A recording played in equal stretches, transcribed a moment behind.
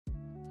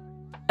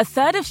A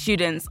third of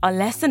students are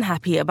less than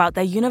happy about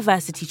their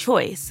university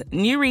choice,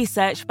 new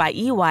research by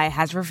EY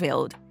has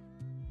revealed.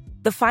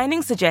 The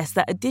findings suggest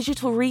that a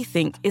digital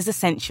rethink is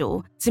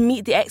essential to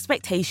meet the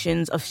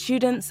expectations of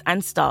students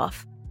and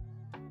staff.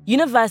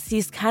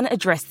 Universities can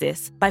address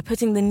this by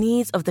putting the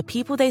needs of the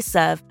people they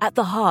serve at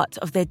the heart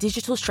of their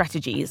digital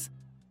strategies.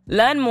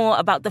 Learn more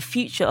about the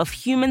future of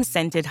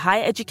human-centered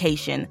higher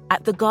education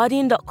at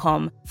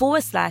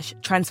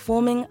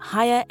theguardian.com/transforming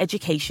higher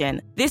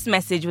education. This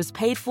message was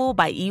paid for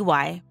by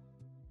EY.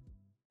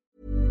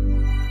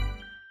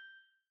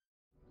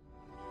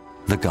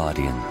 The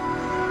Guardian.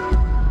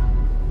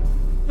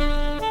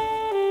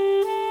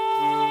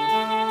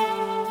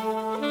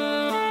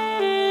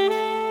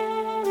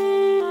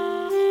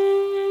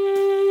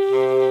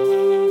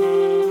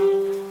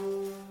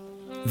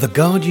 The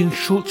Guardian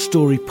Short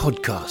Story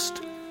Podcast.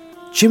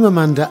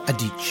 Chimamanda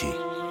Adichie.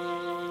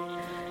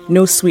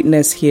 No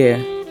Sweetness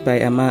Here by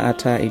Ama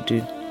Ata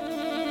Aidoo.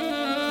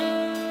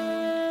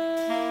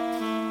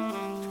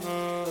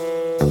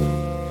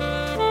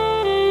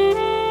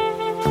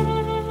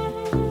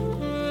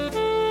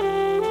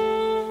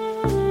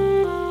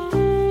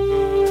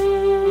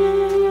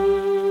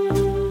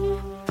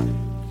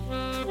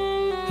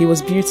 He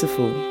was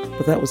beautiful,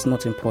 but that was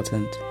not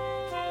important.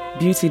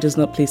 Beauty does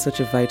not play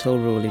such a vital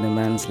role in a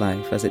man's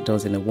life as it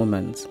does in a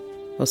woman's,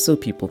 or so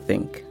people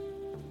think.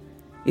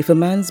 If a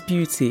man's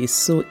beauty is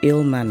so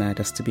ill-mannered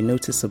as to be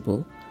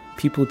noticeable,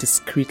 people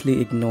discreetly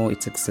ignore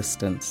its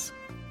existence.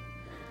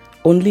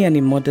 Only an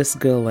immodest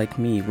girl like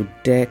me would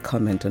dare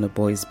comment on a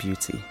boy's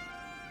beauty.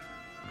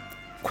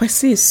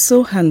 Kwesi is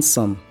so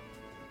handsome,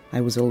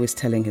 I was always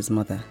telling his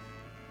mother.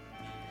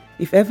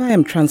 If ever I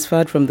am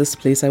transferred from this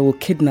place, I will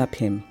kidnap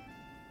him.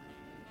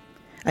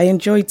 I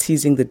enjoyed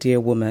teasing the dear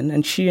woman,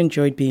 and she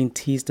enjoyed being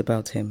teased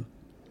about him.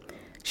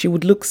 She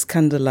would look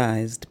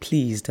scandalized,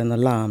 pleased, and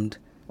alarmed,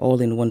 all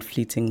in one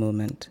fleeting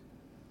moment.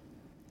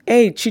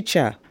 "Hey,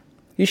 Chicha,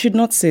 you should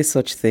not say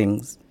such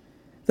things.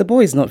 The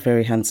boy is not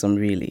very handsome,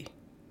 really."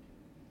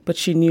 But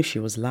she knew she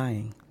was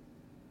lying.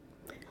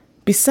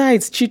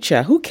 Besides,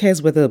 Chicha, who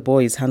cares whether a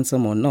boy is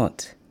handsome or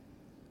not?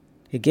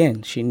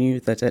 Again, she knew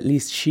that at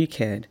least she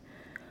cared.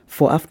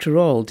 For after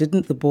all,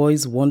 didn't the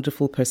boy's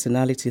wonderful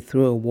personality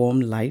throw a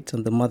warm light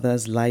on the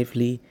mother's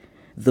lively,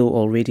 though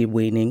already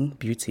waning,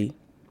 beauty?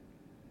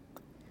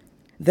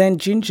 Then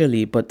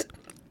gingerly, but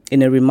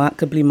in a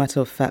remarkably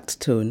matter-of-fact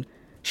tone,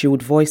 she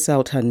would voice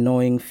out her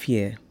gnawing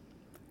fear.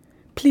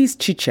 "Please,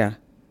 Chicha,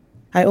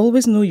 I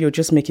always know you're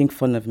just making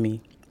fun of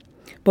me,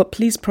 but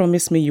please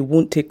promise me you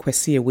won't take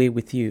Kwesi away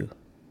with you."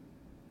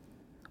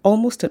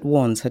 Almost at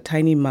once, her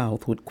tiny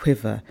mouth would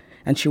quiver,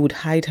 and she would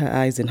hide her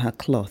eyes in her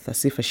cloth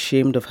as if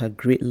ashamed of her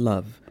great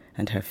love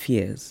and her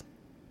fears.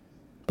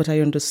 But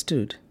I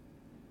understood.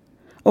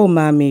 "Oh,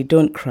 Mommy,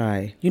 don't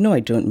cry. You know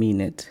I don't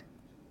mean it."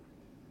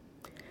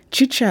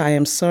 "Chicha, I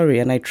am sorry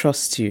and I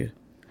trust you.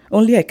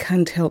 Only I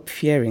can't help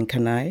fearing,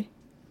 can I?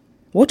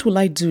 What will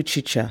I do,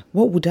 Chicha?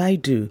 What would I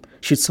do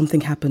should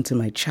something happen to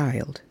my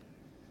child?"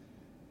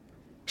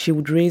 She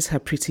would raise her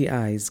pretty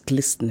eyes,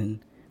 glistening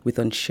with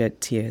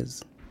unshed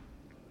tears.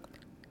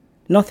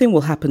 "Nothing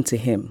will happen to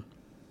him,"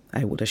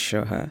 I would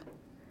assure her.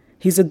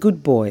 "He's a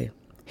good boy.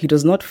 He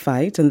does not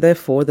fight, and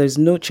therefore there's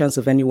no chance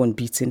of anyone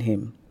beating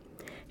him.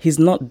 He's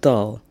not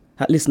dull,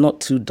 at least not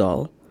too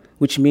dull,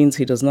 which means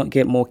he does not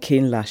get more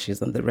cane lashes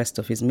than the rest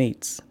of his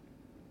mates.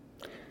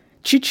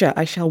 Chicha,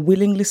 I shall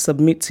willingly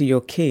submit to your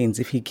canes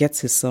if he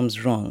gets his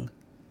sums wrong,"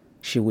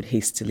 she would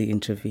hastily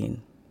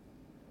intervene.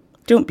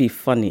 "Don't be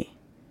funny.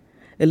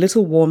 A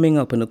little warming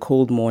up on a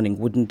cold morning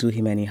wouldn't do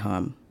him any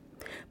harm.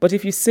 But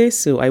if you say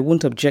so, I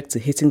won't object to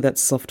hitting that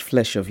soft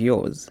flesh of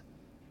yours."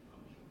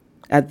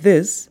 At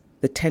this,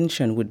 the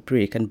tension would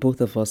break and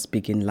both of us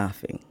begin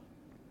laughing.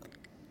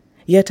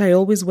 Yet I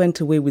always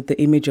went away with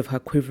the image of her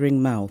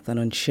quivering mouth and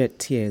unshed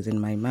tears in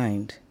my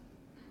mind.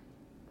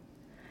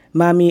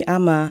 Mami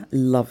Ama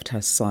loved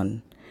her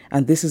son,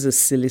 and this is a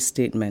silly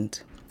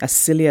statement, as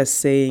silly as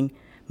saying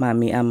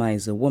Mami Ama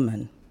is a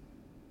woman.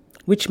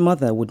 Which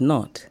mother would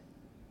not?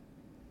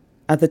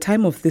 At the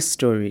time of this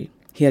story,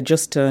 he had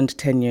just turned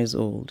 10 years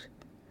old.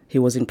 He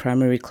was in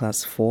primary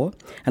class 4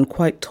 and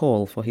quite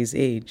tall for his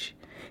age.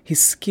 His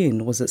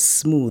skin was as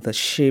smooth as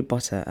shea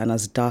butter and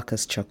as dark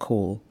as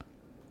charcoal.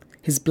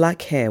 His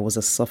black hair was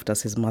as soft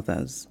as his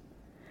mother's.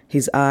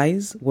 His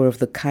eyes were of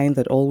the kind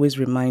that always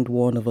remind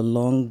one of a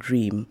long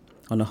dream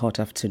on a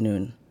hot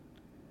afternoon.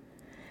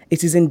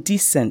 It is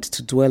indecent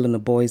to dwell on a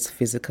boy's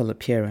physical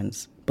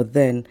appearance, but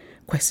then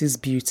Kwesi's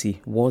beauty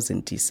was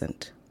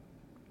indecent.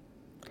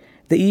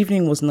 The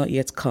evening was not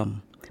yet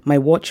come. My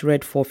watch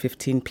read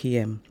 4:15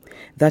 p.m.,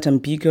 that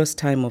ambiguous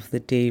time of the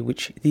day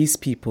which these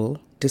people,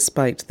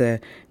 despite their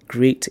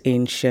great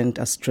ancient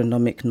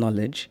astronomic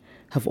knowledge,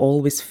 have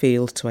always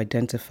failed to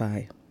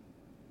identify.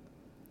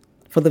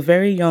 For the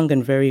very young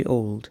and very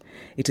old,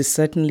 it is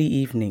certainly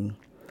evening,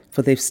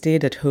 for they've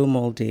stayed at home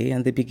all day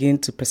and they begin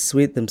to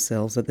persuade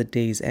themselves that the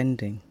day is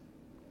ending.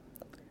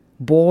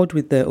 Bored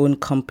with their own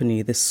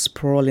company, they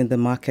sprawl in the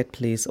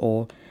marketplace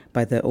or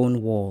by their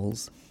own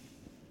walls.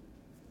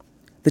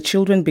 The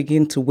children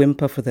begin to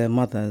whimper for their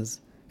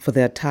mothers, for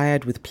they are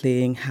tired with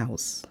playing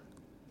house.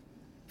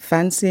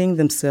 Fancying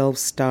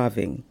themselves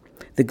starving,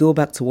 they go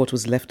back to what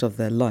was left of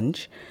their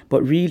lunch,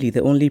 but really they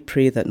only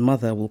pray that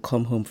mother will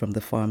come home from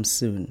the farm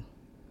soon.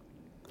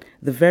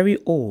 The very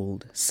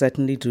old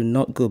certainly do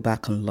not go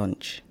back on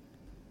lunch.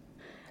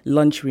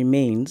 Lunch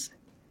remains,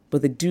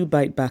 but they do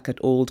bite back at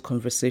old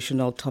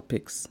conversational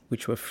topics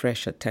which were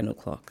fresh at 10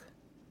 o'clock.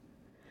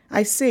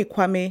 I say,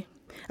 Kwame,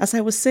 as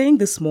I was saying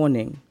this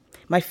morning,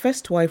 my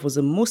first wife was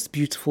a most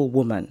beautiful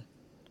woman,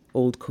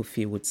 old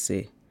Kofi would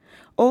say.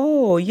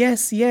 Oh,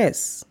 yes,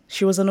 yes,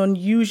 she was an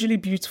unusually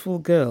beautiful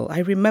girl. I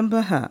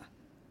remember her.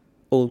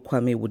 Old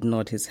Kwame would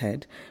nod his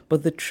head,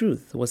 but the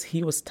truth was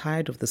he was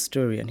tired of the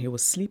story and he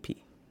was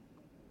sleepy.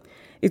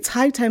 It's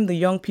high time the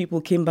young people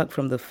came back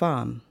from the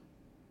farm.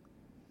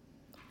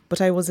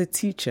 But I was a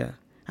teacher,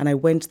 and I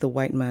went the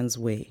white man's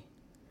way.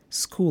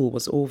 School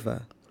was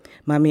over.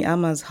 Mami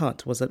Ama's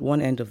hut was at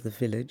one end of the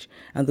village,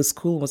 and the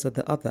school was at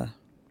the other.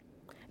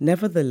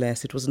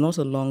 Nevertheless, it was not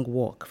a long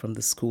walk from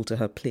the school to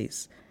her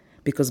place,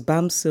 because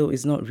Bamso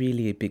is not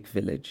really a big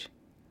village.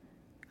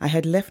 I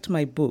had left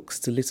my books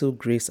to little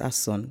Grace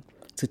Asson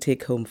to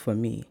take home for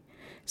me,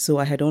 so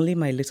I had only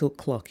my little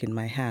clock in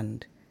my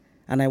hand,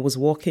 and I was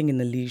walking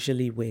in a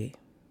leisurely way.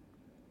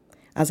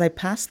 As I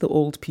passed the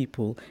old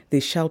people, they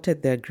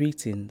shouted their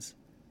greetings.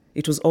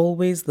 It was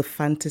always the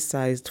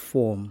fantasized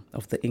form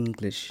of the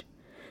English.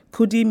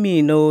 Kudi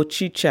mean no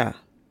chicha?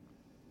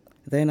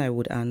 Then I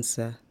would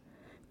answer,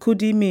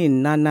 Kudi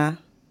mean nana?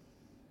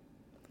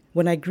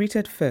 When I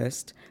greeted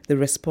first, the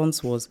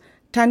response was,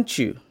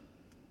 Tanchu.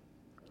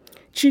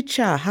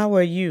 Chicha, how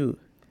are you?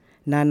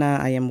 Nana,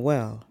 I am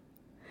well.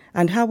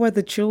 And how are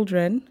the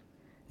children?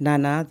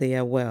 Nana, they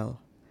are well.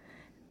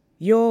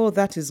 Yo,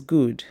 that is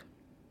good.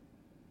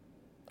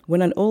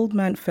 When an old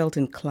man felt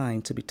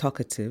inclined to be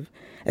talkative,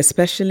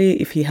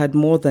 especially if he had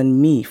more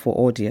than me for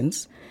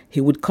audience, he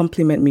would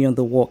compliment me on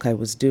the work I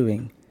was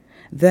doing.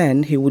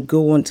 Then he would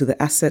go on to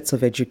the assets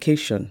of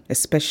education,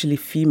 especially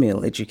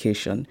female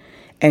education,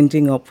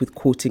 ending up with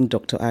quoting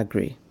Dr.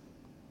 Agri.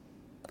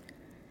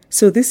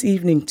 So this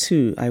evening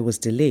too, I was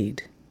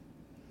delayed.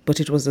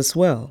 But it was as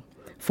well,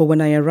 for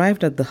when I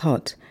arrived at the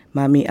hut,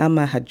 Mami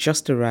Ama had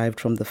just arrived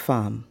from the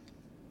farm.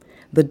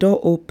 The door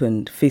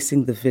opened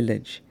facing the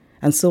village,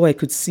 and so I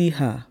could see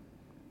her.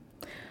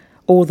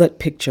 Oh, that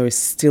picture is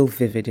still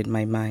vivid in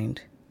my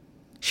mind.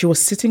 She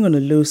was sitting on a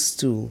low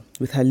stool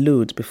with her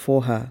load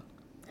before her.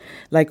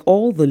 Like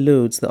all the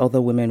loads the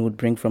other women would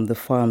bring from the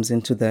farms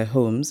into their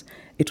homes,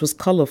 it was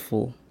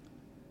colorful.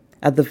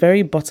 At the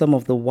very bottom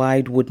of the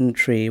wide wooden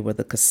tray were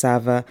the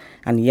cassava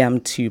and yam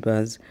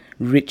tubers,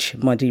 rich,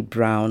 muddy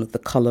brown, the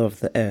color of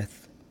the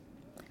earth.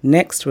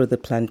 Next were the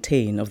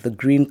plantain of the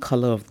green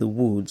color of the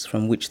woods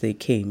from which they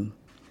came.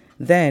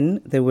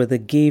 Then there were the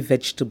gay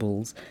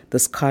vegetables, the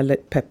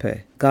scarlet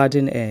pepper,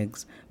 garden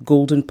eggs,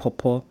 golden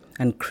pawpaw,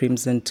 and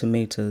crimson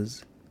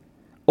tomatoes.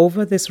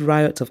 Over this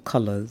riot of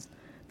colors,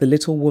 the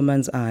little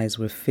woman's eyes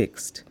were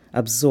fixed,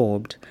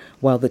 absorbed,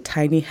 while the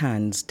tiny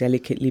hands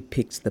delicately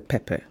picked the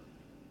pepper.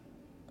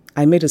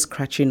 I made a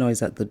scratchy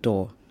noise at the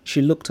door.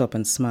 She looked up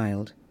and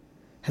smiled.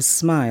 Her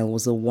smile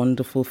was a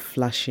wonderful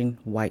flashing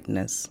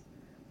whiteness.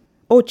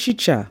 Oh,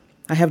 Chicha,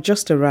 I have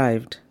just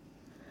arrived.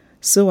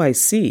 So I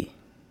see.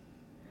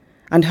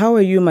 And how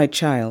are you, my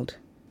child?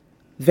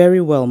 Very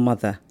well,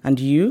 mother. And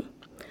you?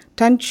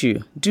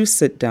 Tanchu, do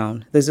sit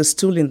down. There's a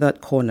stool in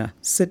that corner.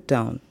 Sit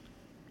down.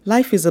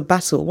 Life is a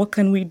battle. What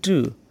can we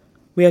do?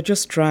 We are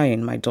just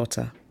trying, my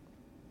daughter.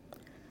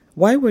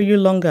 Why were you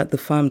longer at the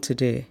farm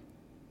today?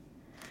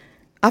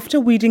 After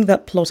weeding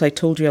that plot I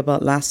told you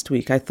about last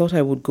week, I thought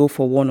I would go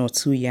for 1 or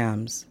 2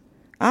 yams.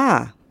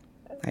 Ah,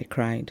 I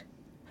cried.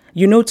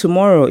 You know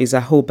tomorrow is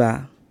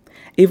Ahoba.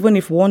 Even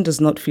if one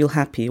does not feel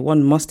happy,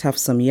 one must have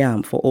some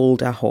yam for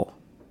old Aho.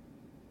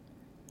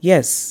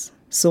 Yes,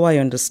 so I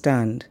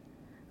understand.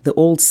 The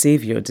old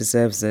Saviour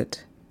deserves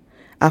it.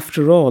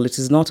 After all, it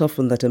is not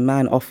often that a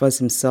man offers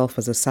himself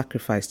as a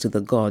sacrifice to the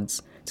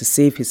gods to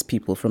save his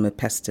people from a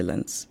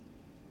pestilence.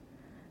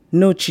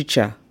 No,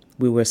 Chicha,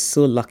 we were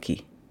so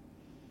lucky.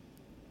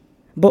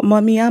 But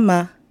Mami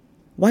Ama,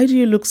 why do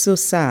you look so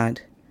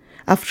sad?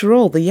 After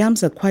all, the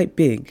yams are quite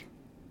big.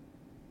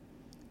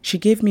 She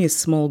gave me a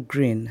small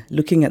grin,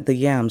 looking at the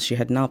yams she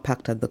had now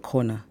packed at the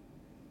corner.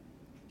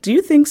 Do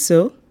you think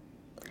so?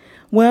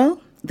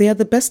 Well, they are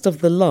the best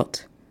of the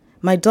lot.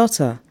 My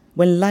daughter,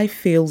 when life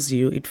fails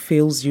you, it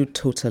fails you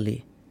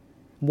totally.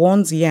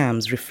 One's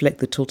yams reflect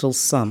the total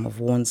sum of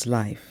one's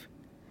life.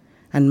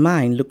 And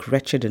mine look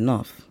wretched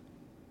enough.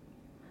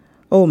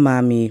 Oh,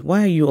 Mami,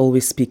 why are you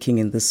always speaking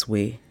in this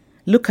way?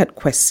 Look at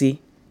Kwesi.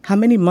 How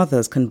many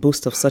mothers can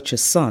boast of such a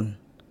son?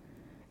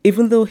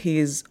 Even though he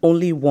is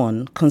only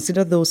one,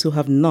 consider those who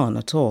have none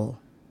at all.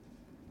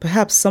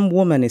 Perhaps some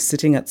woman is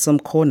sitting at some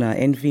corner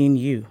envying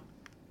you.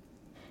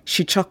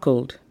 She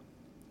chuckled.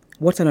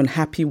 What an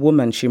unhappy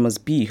woman she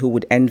must be who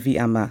would envy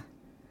Ama.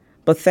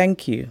 But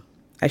thank you.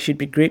 I should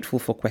be grateful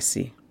for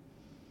Kwesi.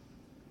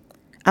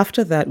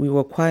 After that, we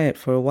were quiet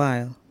for a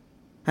while.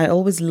 I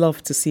always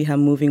loved to see her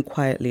moving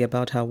quietly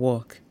about her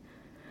work.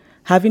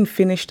 Having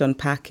finished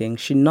unpacking,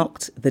 she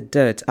knocked the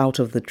dirt out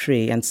of the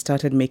tray and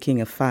started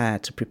making a fire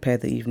to prepare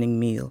the evening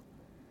meal.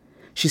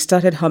 She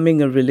started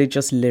humming a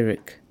religious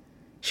lyric.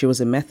 She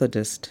was a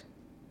Methodist.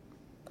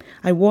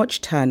 I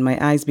watched her and my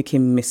eyes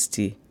became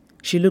misty.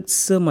 She looked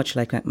so much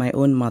like my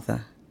own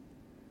mother.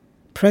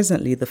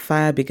 Presently, the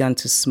fire began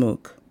to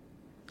smoke.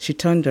 She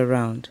turned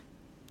around.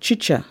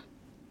 Chicha.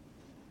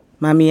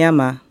 Mami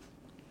Ama.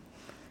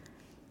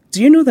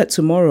 Do you know that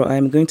tomorrow I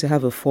am going to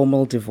have a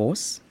formal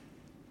divorce?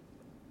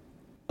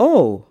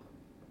 Oh!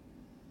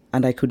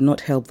 And I could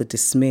not help the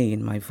dismay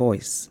in my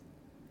voice.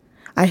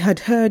 I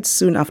had heard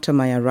soon after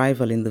my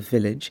arrival in the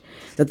village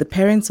that the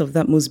parents of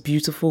that most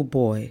beautiful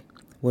boy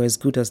were as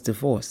good as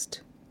divorced.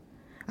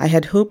 I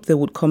had hoped they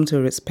would come to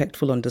a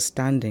respectful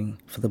understanding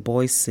for the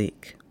boy's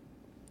sake.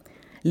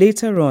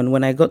 Later on,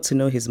 when I got to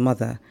know his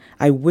mother,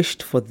 I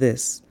wished for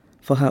this,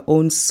 for her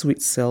own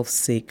sweet self's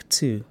sake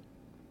too.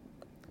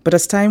 But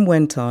as time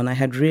went on, I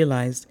had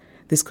realized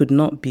this could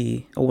not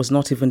be or was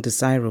not even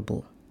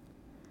desirable.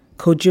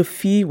 Kojo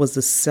Fi was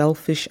the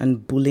selfish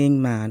and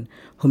bullying man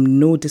whom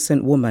no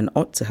decent woman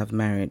ought to have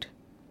married.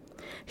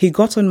 He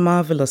got on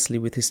marvelously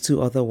with his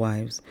 2 other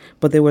wives,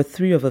 but there were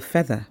 3 of a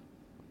feather.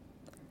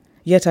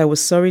 Yet I was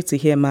sorry to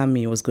hear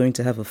Mami was going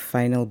to have a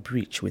final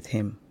breach with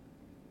him.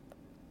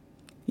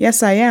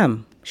 Yes, I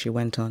am, she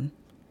went on.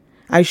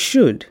 I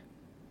should.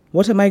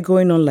 What am I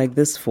going on like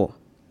this for?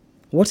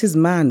 What is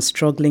man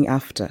struggling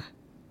after?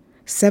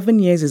 7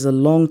 years is a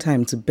long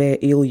time to bear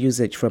ill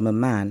usage from a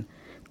man,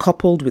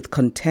 coupled with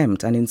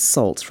contempt and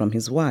insults from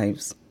his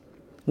wives.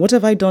 What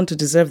have I done to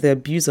deserve the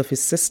abuse of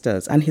his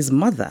sisters and his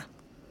mother?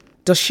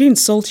 Does she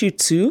insult you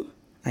too?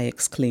 I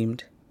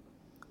exclaimed.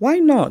 Why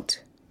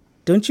not?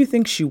 Don't you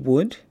think she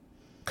would?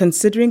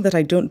 Considering that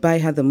I don't buy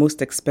her the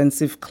most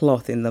expensive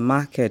cloth in the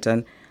market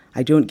and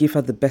I don't give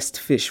her the best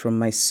fish from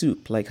my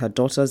soup like her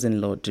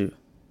daughters-in-law do.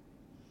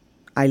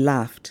 I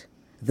laughed.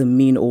 The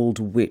mean old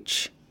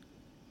witch.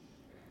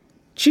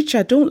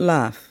 Chicha, don't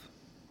laugh.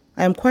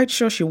 I am quite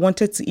sure she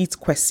wanted to eat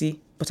Kwesi,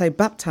 but I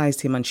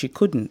baptized him and she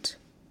couldn't.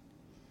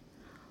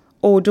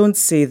 Oh, don't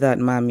say that,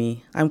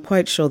 Mami. I'm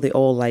quite sure they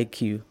all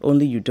like you,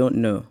 only you don't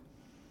know.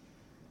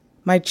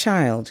 My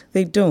child,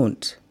 they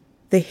don't.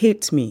 They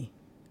hate me.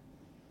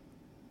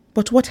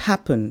 But what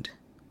happened?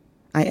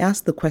 I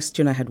asked the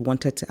question I had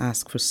wanted to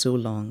ask for so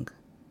long.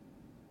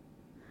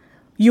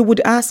 You would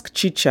ask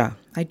Chicha.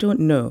 I don't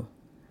know.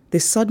 They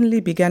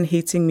suddenly began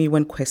hating me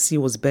when Kwesi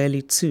was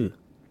barely 2.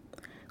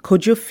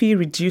 Kojo Fi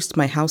reduced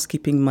my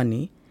housekeeping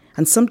money,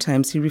 and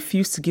sometimes he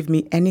refused to give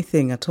me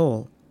anything at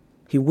all.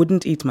 He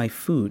wouldn't eat my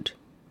food.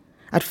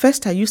 At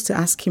first I used to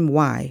ask him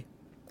why.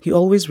 He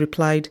always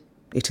replied,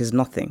 "It is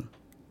nothing."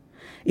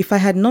 If I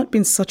had not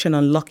been such an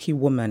unlucky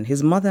woman,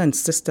 his mother and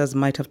sisters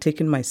might have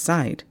taken my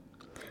side.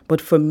 But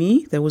for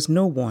me, there was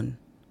no one.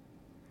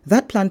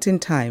 That planting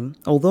time,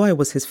 although I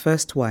was his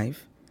first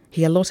wife,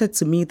 he allotted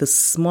to me the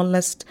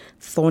smallest,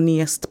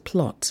 thorniest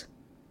plot.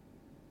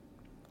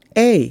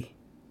 Hey,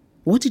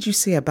 what did you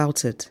say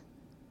about it?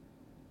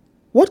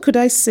 What could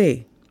I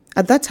say?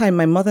 At that time,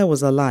 my mother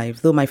was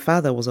alive, though my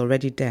father was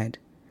already dead.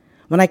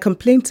 When I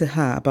complained to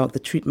her about the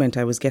treatment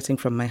I was getting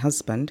from my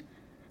husband,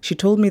 she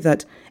told me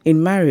that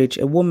in marriage,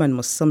 a woman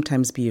must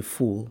sometimes be a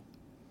fool.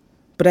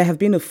 But I have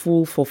been a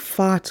fool for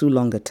far too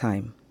long a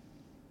time.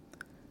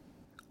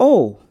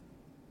 Oh,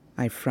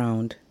 I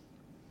frowned.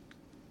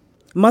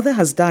 Mother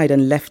has died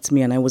and left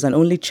me, and I was an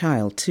only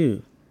child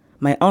too.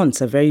 My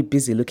aunts are very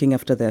busy looking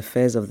after the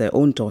affairs of their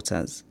own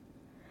daughters.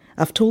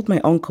 I've told my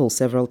uncle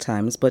several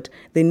times, but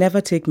they never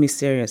take me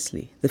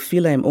seriously. They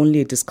feel I am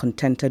only a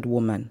discontented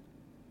woman.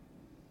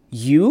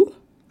 You?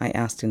 I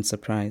asked in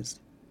surprise.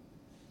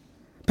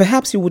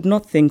 Perhaps you would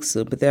not think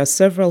so, but there are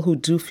several who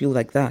do feel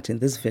like that in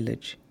this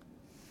village.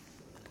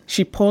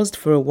 She paused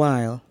for a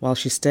while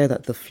she stared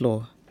at the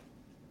floor.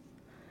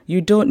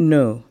 You don't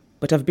know,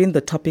 but I've been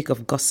the topic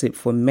of gossip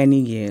for many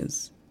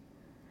years.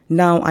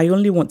 Now I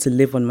only want to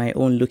live on my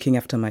own looking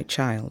after my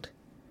child.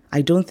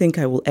 I don't think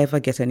I will ever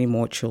get any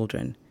more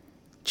children.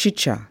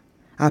 Chicha,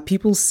 our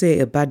people say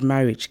a bad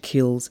marriage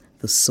kills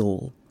the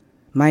soul.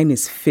 Mine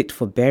is fit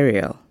for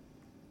burial.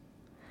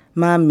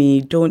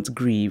 Mami, don't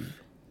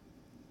grieve.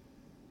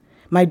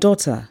 My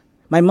daughter,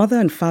 my mother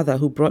and father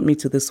who brought me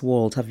to this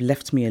world have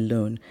left me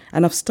alone,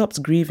 and I've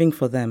stopped grieving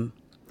for them.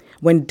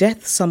 When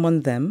death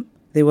summoned them,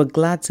 they were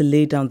glad to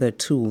lay down their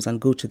tools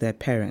and go to their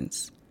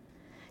parents.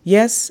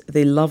 Yes,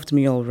 they loved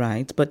me all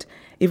right, but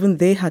even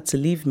they had to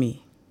leave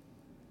me.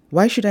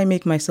 Why should I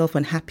make myself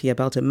unhappy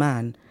about a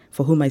man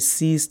for whom I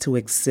ceased to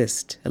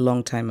exist a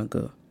long time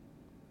ago?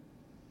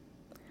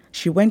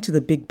 She went to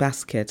the big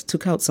basket,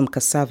 took out some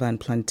cassava and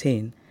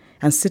plantain,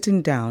 and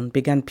sitting down,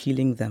 began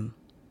peeling them.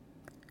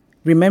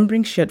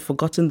 Remembering she had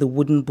forgotten the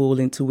wooden bowl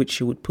into which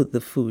she would put the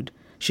food,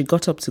 she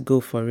got up to go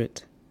for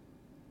it.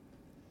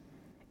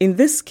 In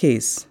this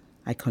case,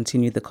 I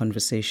continued the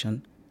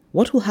conversation,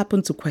 what will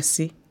happen to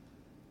Kwesi?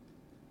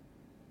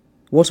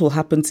 What will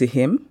happen to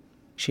him?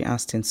 She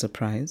asked in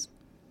surprise.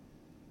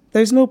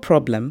 There is no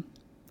problem.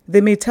 They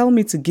may tell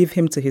me to give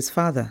him to his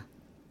father.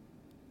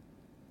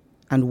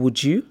 And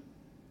would you?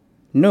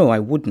 No, I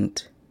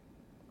wouldn't.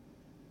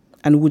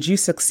 And would you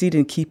succeed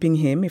in keeping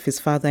him if his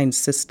father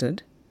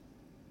insisted?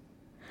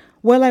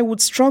 Well, I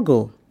would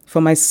struggle,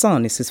 for my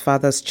son is his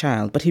father's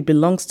child, but he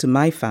belongs to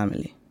my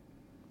family.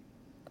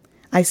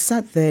 I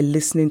sat there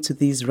listening to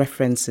these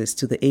references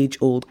to the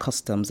age-old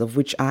customs of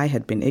which I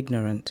had been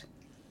ignorant.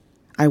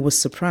 I was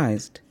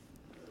surprised.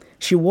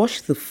 She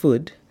washed the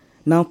food,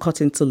 now cut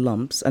into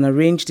lumps, and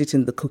arranged it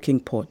in the cooking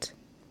pot.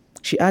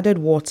 She added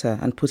water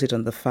and put it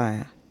on the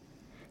fire.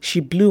 She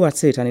blew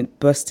at it and it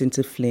burst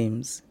into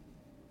flames.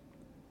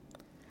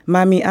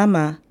 Mami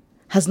Ama,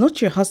 has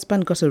not your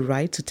husband got a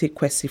right to take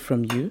Kwesi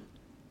from you?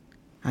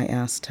 I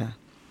asked her.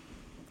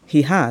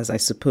 He has, I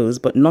suppose,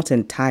 but not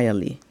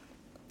entirely.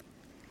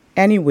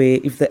 Anyway,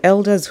 if the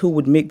elders who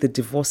would make the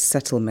divorce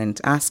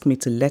settlement asked me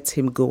to let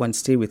him go and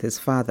stay with his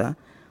father,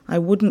 I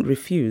wouldn't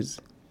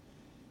refuse.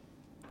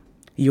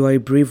 You are a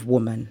brave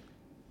woman.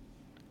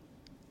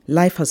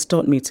 Life has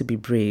taught me to be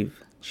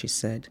brave, she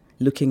said,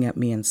 looking at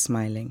me and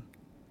smiling.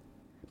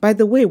 By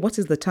the way, what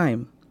is the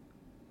time?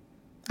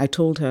 I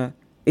told her,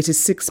 it is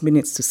 6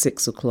 minutes to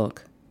 6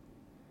 o'clock.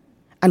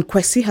 And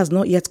Kwesi has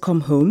not yet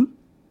come home?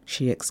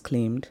 She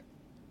exclaimed.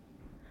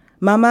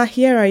 Mama,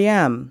 here I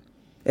am,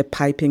 a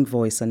piping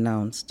voice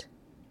announced.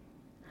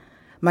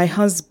 My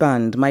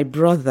husband, my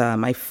brother,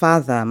 my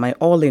father, my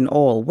all in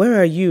all, where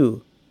are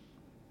you?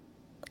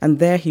 And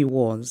there he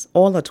was,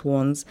 all at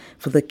once,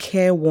 for the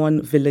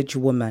careworn village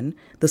woman,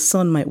 the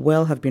sun might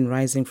well have been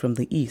rising from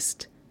the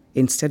east,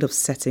 instead of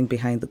setting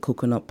behind the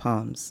coconut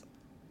palms.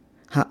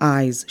 Her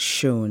eyes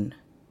shone.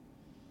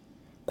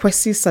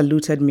 Kwesi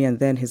saluted me and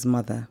then his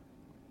mother.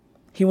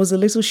 He was a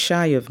little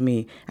shy of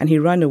me, and he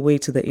ran away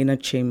to the inner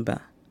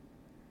chamber.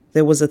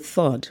 There was a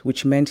thud,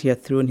 which meant he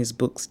had thrown his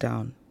books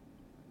down.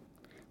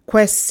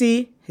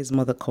 Kwesi, his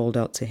mother called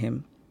out to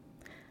him,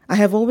 I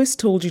have always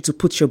told you to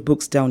put your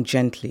books down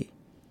gently.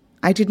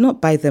 I did not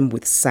buy them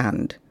with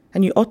sand,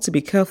 and you ought to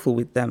be careful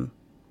with them.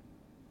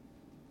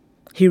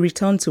 He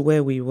returned to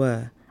where we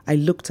were. I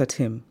looked at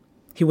him.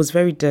 He was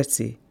very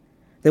dirty.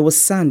 There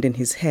was sand in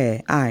his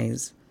hair,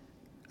 eyes,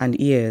 and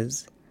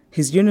ears.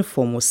 His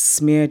uniform was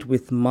smeared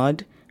with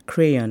mud,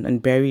 crayon,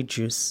 and berry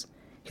juice.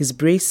 His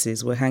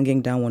braces were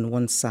hanging down on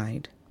one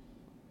side.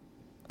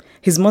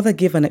 His mother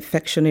gave an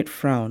affectionate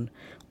frown.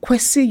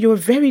 Kwesi, you're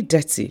very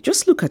dirty.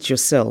 Just look at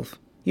yourself.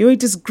 You're a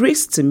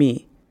disgrace to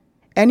me.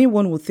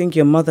 Anyone would think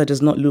your mother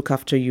does not look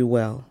after you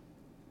well.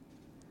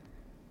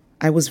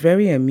 I was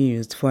very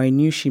amused, for I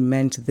knew she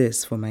meant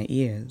this for my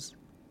ears.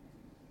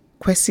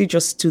 Kwesi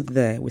just stood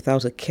there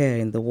without a care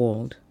in the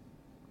world.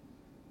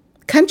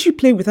 Can't you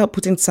play without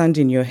putting sand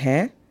in your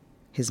hair?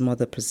 His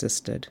mother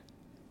persisted.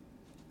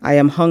 I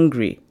am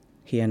hungry,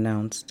 he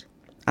announced.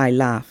 I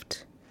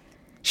laughed.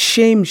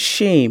 Shame,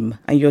 shame,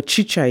 and your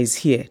Chicha is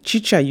here.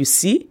 Chicha, you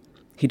see?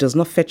 He does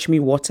not fetch me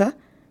water.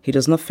 He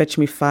does not fetch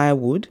me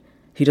firewood.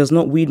 He does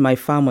not weed my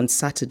farm on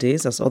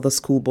Saturdays as other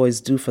schoolboys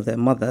do for their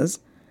mothers.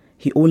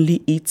 He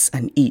only eats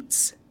and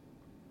eats.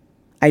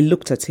 I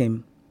looked at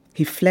him.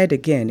 He fled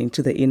again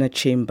into the inner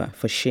chamber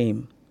for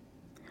shame.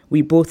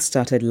 We both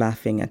started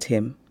laughing at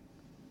him.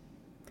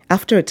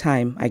 After a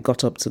time, I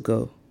got up to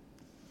go.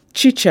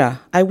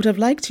 Chicha, I would have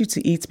liked you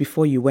to eat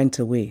before you went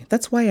away.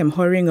 That's why I'm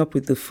hurrying up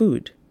with the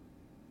food.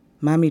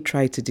 Mommy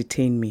tried to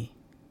detain me.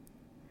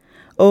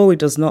 Oh, it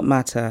does not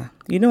matter.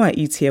 You know I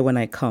eat here when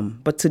I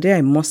come, but today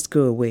I must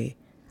go away.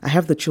 I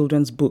have the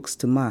children's books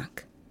to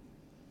mark.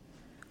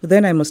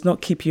 Then I must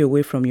not keep you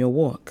away from your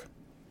walk.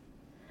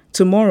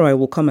 Tomorrow I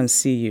will come and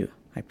see you,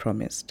 I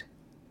promised.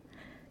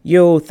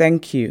 Yo,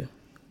 thank you.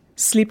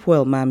 Sleep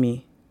well,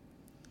 Mommy.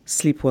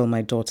 Sleep well,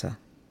 my daughter.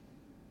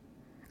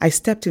 I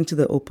stepped into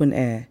the open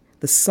air.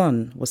 The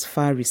sun was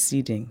far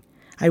receding.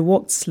 I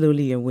walked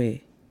slowly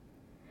away.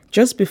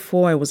 Just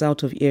before I was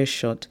out of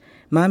earshot,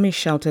 Mommy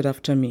shouted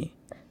after me,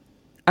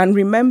 And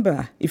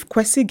remember, if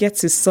Kwesi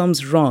gets his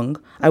sums wrong,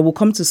 I will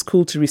come to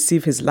school to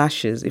receive his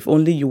lashes, if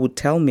only you would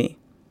tell me.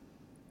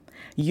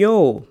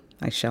 Yo,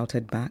 I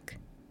shouted back.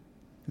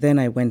 Then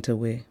I went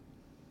away.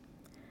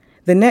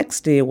 The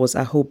next day was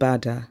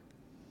Ahobada.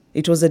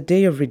 It was a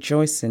day of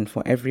rejoicing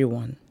for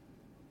everyone.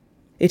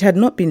 It had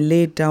not been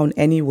laid down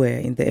anywhere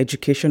in the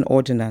education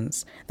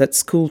ordinance that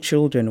school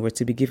children were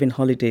to be given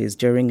holidays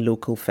during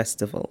local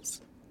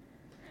festivals.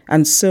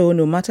 And so,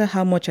 no matter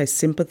how much I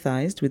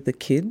sympathized with the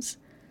kids,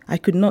 I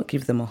could not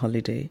give them a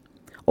holiday,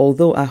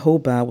 although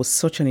Ahoba was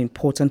such an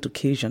important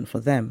occasion for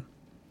them.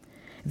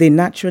 They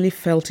naturally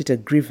felt it a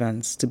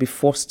grievance to be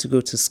forced to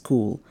go to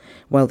school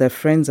while their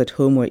friends at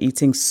home were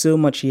eating so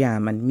much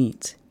yam and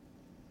meat.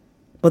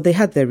 But they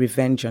had their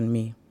revenge on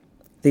me.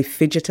 They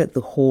fidgeted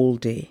the whole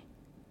day.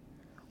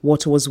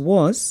 What was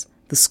worse,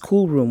 the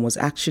schoolroom was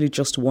actually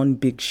just one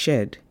big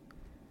shed.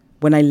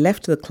 When I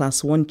left the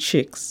Class 1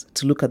 chicks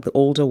to look at the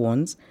older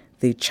ones,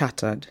 they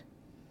chattered.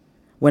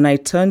 When I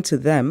turned to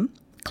them,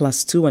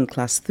 Class 2 and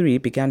Class 3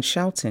 began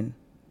shouting.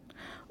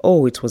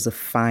 Oh, it was a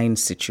fine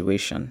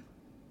situation.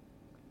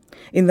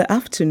 In the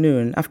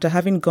afternoon, after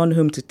having gone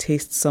home to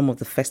taste some of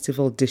the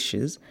festival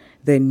dishes,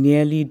 they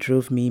nearly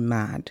drove me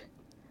mad.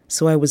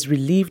 So I was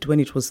relieved when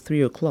it was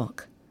 3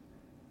 o'clock.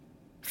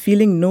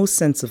 Feeling no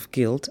sense of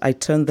guilt, I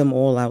turned them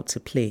all out to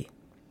play.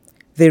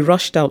 They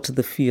rushed out to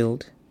the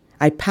field.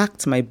 I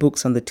packed my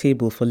books on the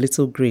table for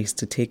little Grace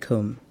to take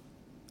home.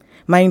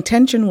 My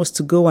intention was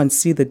to go and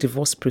see the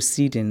divorce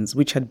proceedings,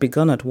 which had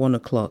begun at 1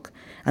 o'clock,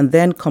 and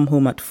then come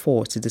home at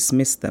 4 to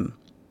dismiss them.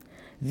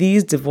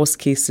 These divorce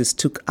cases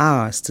took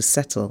hours to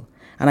settle,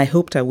 and I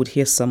hoped I would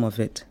hear some of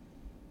it.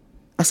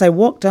 As I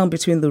walked down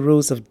between the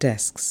rows of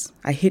desks,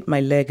 I hit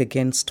my leg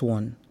against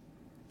one.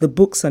 The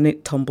books on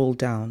it tumbled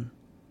down.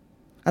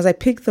 As I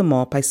picked them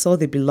up, I saw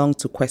they belonged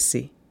to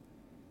Kwesi.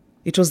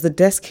 It was the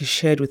desk he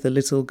shared with the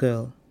little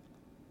girl.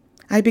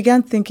 I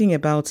began thinking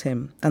about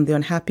him and the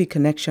unhappy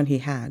connection he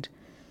had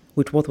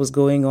with what was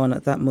going on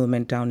at that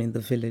moment down in the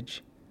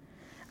village.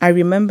 I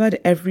remembered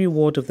every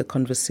word of the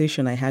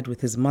conversation I had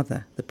with his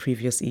mother the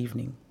previous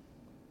evening.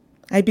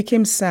 I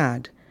became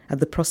sad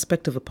at the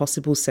prospect of a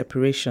possible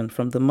separation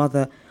from the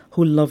mother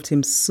who loved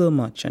him so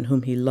much and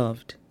whom he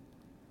loved.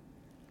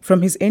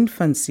 From his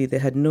infancy, they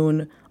had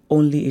known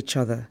only each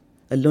other,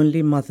 a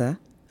lonely mother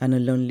and a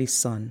lonely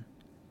son.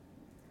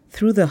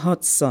 Through the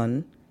hot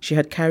sun, she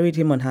had carried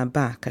him on her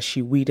back as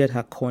she weeded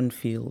her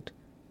cornfield.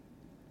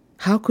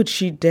 How could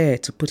she dare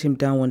to put him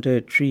down under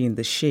a tree in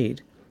the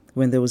shade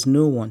when there was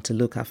no one to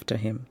look after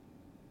him?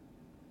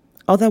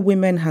 Other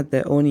women had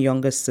their own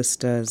younger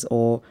sisters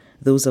or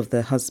those of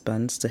their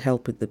husbands to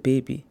help with the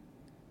baby,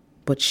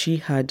 but she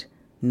had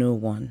no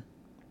one.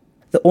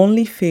 The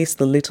only face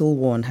the little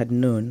one had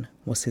known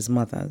was his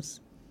mother's.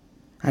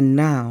 And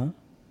now...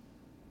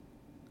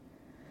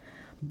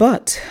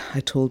 But, I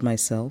told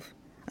myself,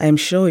 I am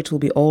sure it will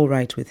be all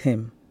right with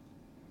him.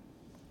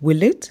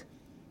 Will it?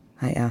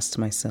 I asked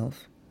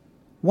myself.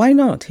 Why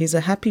not? He's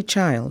a happy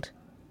child.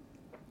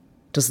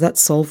 Does that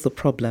solve the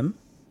problem?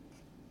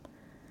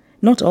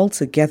 Not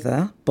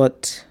altogether,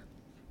 but...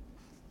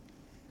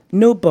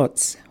 No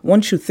buts.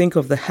 One should think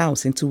of the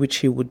house into which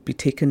he would be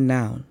taken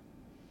now.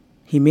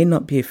 He may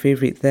not be a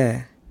favorite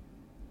there.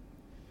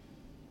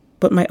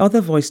 But my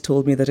other voice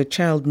told me that a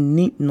child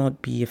need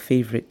not be a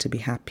favorite to be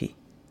happy.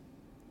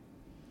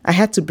 I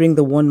had to bring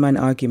the one-man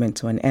argument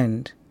to an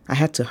end. I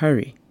had to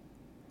hurry.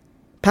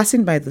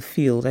 Passing by the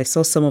field, I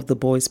saw some of the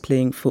boys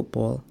playing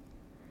football.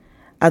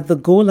 At the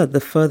goal at the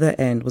further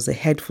end was a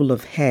head full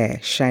of hair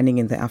shining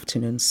in the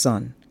afternoon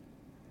sun.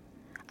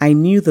 I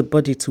knew the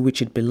body to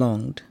which it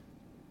belonged.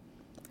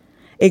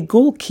 A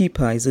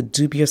goalkeeper is a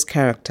dubious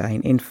character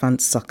in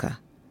infant soccer.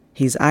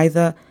 He's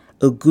either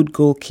a good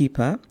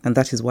goalkeeper, and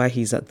that is why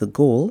he's at the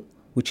goal,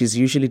 which is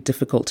usually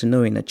difficult to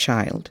know in a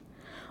child,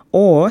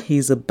 or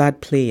he's a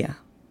bad player.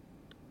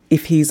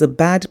 If he's a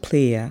bad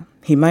player,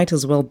 he might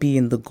as well be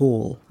in the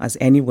goal as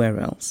anywhere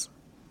else.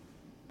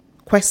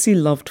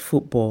 Kwesi loved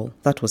football,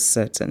 that was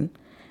certain,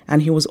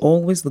 and he was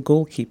always the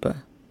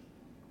goalkeeper.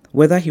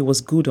 Whether he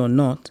was good or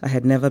not, I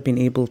had never been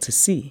able to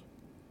see.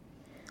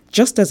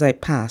 Just as I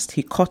passed,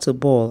 he caught a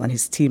ball and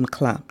his team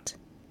clapped.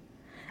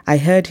 I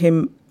heard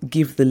him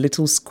give the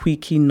little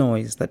squeaky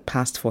noise that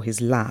passed for his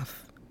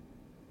laugh.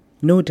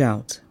 No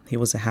doubt he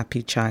was a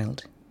happy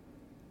child.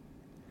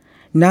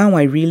 Now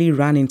I really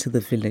ran into the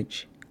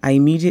village. I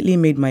immediately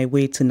made my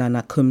way to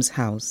Nana Kum's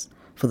house,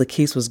 for the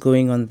case was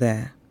going on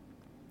there.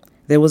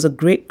 There was a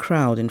great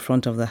crowd in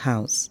front of the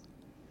house.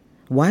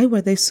 Why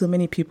were there so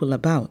many people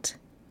about?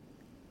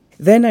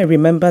 Then I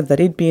remembered that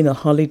it being a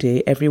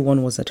holiday,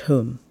 everyone was at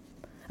home.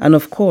 And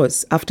of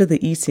course, after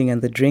the eating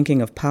and the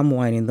drinking of palm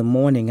wine in the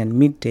morning and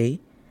midday,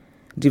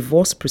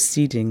 divorce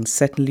proceedings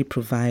certainly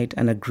provide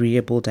an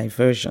agreeable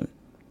diversion,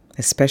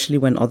 especially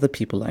when other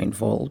people are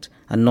involved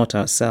and not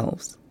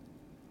ourselves.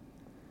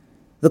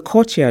 The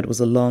courtyard was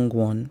a long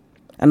one,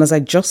 and as I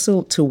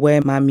jostled to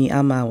where Mami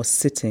Ama was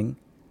sitting,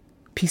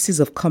 pieces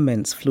of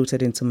comments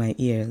floated into my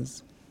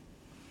ears.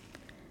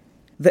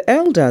 The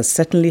elders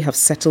certainly have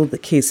settled the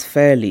case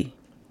fairly,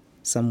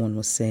 someone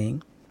was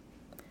saying.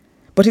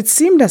 But it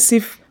seemed as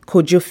if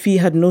Kojofi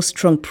had no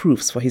strong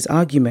proofs for his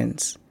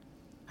arguments,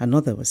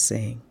 another was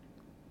saying.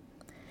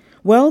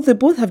 Well, they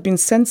both have been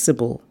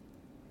sensible.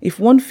 If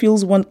one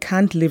feels one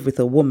can't live with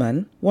a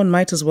woman, one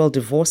might as well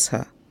divorce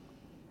her.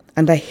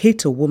 And I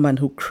hate a woman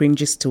who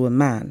cringes to a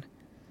man,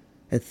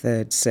 a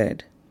third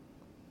said.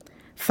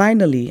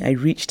 Finally, I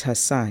reached her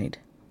side.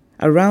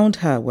 Around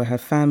her were her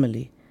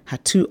family, her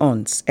two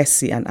aunts,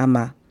 Essie and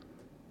Ama,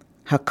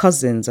 her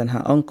cousins and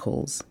her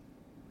uncles.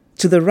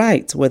 To the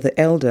right were the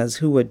elders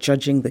who were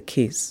judging the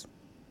case.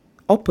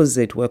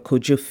 Opposite were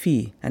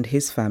Kojofi and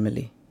his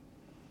family.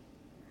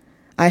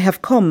 I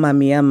have come,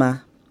 Mami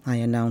Ama, I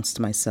announced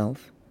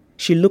myself.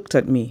 She looked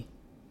at me.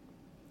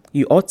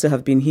 You ought to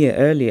have been here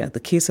earlier. The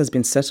case has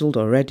been settled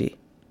already.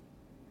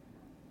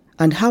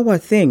 And how are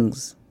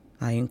things?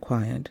 I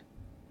inquired.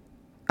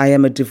 I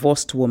am a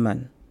divorced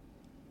woman.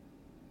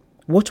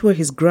 What were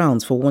his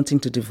grounds for wanting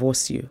to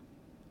divorce you?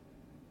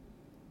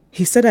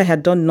 He said I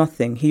had done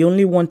nothing. He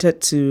only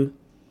wanted to...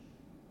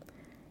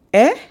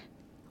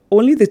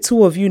 Only the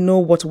two of you know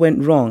what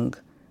went wrong.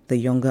 the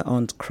younger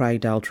aunt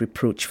cried out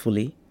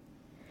reproachfully.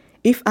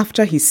 If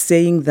after his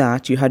saying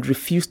that you had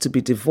refused to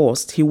be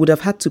divorced, he would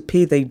have had to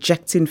pay the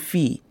ejecting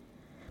fee.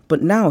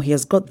 But now he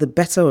has got the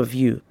better of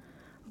you.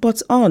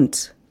 But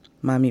aunt,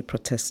 Mammy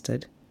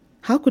protested,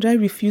 how could I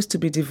refuse to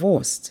be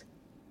divorced?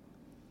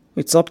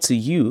 It's up to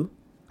you.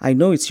 I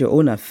know it's your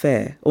own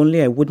affair,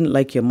 only I wouldn't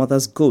like your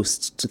mother's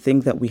ghost to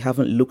think that we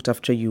haven't looked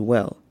after you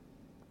well.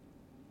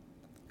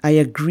 I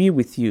agree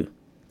with you,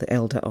 the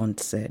elder aunt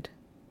said.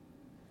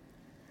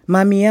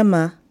 Mammy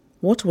Emma,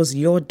 what was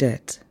your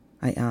debt?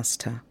 I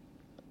asked her.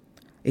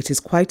 It is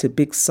quite a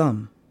big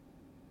sum.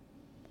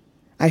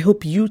 I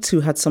hope you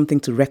two had something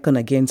to reckon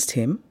against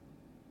him.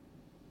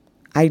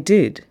 I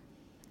did.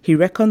 He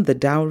reckoned the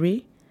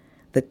dowry,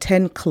 the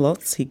 10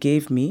 cloths he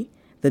gave me,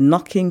 the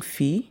knocking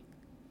fee.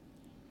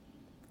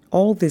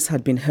 All this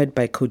had been heard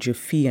by Kojo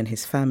Fee and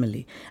his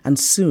family, and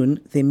soon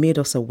they made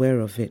us aware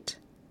of it.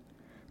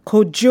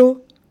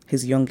 Kojo,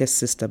 his youngest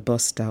sister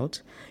burst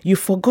out, you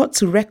forgot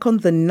to reckon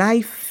the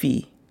knife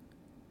fee.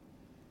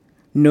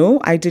 No,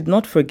 I did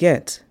not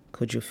forget,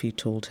 Kojo Fee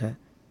told her.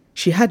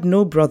 She had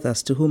no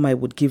brothers to whom I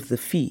would give the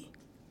fee.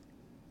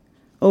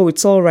 Oh,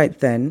 it's all right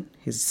then,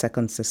 his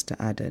second sister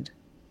added.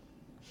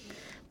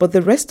 But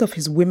the rest of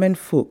his women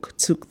folk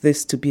took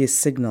this to be a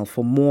signal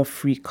for more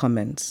free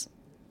comments.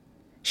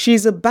 She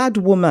is a bad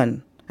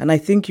woman, and I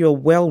think you're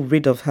well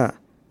rid of her,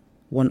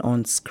 one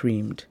aunt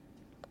screamed.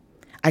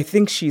 I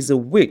think she's a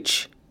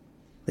witch,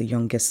 the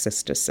youngest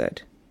sister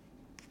said.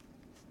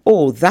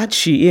 Oh, that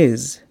she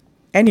is.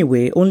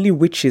 Anyway, only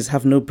witches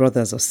have no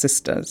brothers or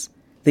sisters.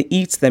 They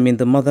eat them in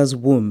the mother's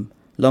womb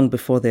long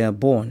before they are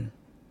born.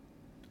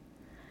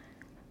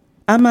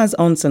 Ama's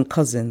aunts and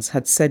cousins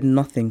had said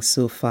nothing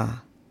so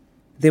far.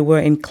 They were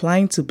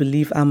inclined to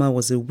believe Ama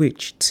was a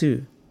witch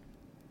too.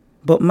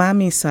 But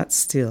Mammy sat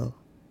still.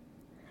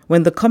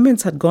 When the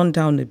comments had gone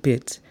down a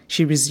bit,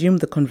 she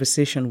resumed the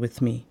conversation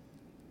with me.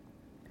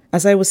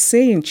 As I was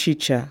saying,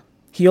 Chicha,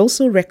 he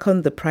also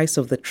reckoned the price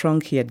of the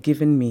trunk he had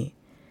given me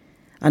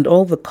and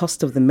all the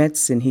cost of the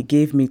medicine he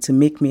gave me to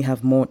make me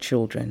have more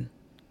children.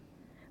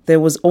 There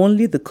was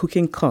only the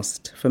cooking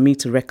cost for me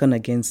to reckon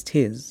against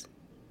his.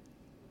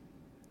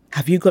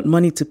 Have you got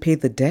money to pay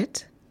the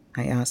debt?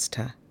 I asked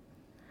her.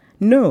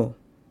 No,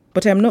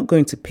 but I'm not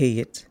going to pay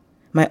it.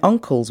 My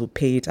uncles will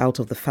pay it out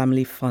of the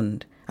family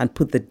fund and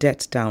put the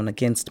debt down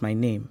against my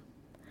name.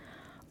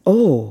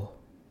 Oh.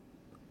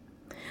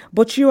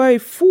 But you are a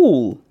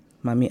fool,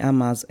 Mammy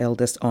Ama's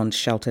eldest aunt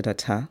shouted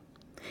at her.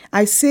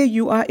 I say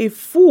you are a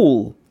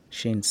fool,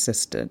 she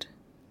insisted.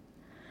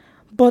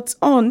 But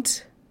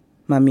aunt,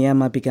 Mammy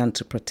Ama began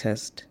to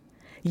protest.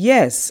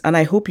 Yes, and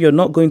I hope you're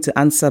not going to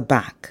answer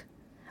back.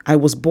 I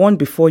was born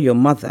before your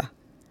mother,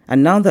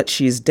 and now that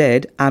she is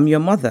dead, I'm your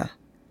mother.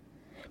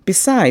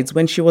 Besides,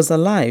 when she was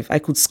alive, I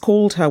could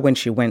scold her when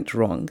she went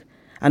wrong,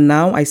 and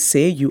now I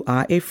say you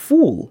are a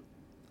fool.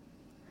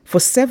 For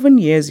 7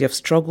 years you have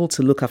struggled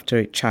to look after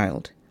a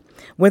child.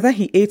 Whether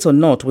he ate or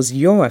not was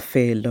your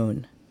affair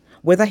alone.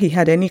 Whether he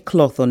had any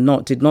cloth or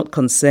not did not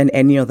concern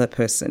any other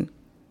person.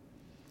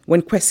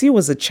 When Kwesi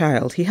was a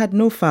child, he had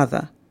no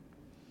father.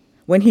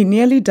 When he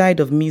nearly died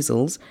of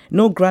measles,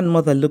 no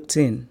grandmother looked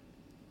in.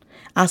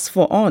 As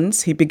for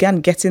aunts, he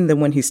began getting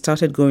them when he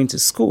started going to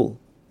school.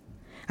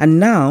 And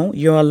now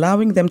you're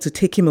allowing them to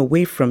take him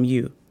away from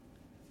you.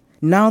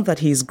 Now that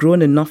he is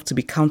grown enough to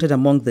be counted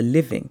among the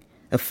living,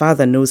 a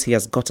father knows he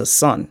has got a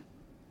son.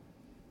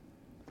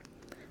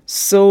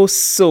 So,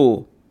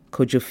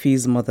 Kojo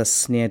Fee's mother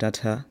sneered at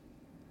her.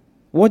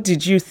 What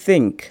did you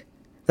think?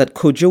 That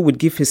Kojo would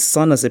give his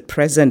son as a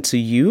present to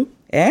you,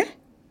 eh?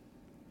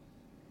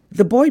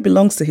 The boy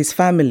belongs to his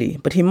family,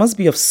 but he must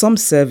be of some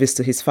service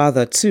to his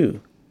father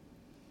too.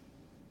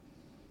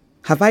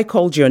 Have I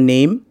called your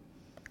name?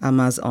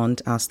 Ama's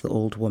aunt asked the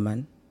old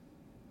woman.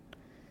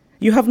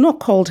 You have not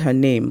called her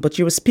name, but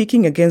you were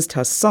speaking against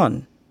her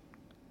son.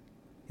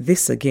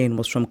 This again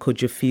was from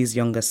Kojo Fee's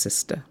younger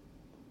sister.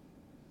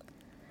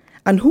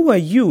 And who are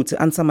you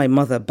to answer my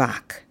mother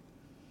back?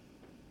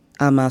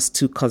 Ama's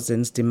 2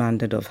 cousins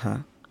demanded of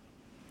her.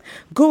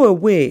 Go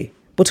away,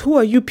 but who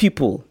are you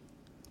people?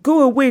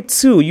 Go away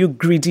too, you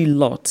greedy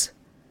lot.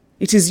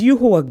 It is you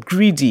who are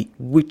greedy,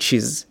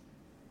 witches.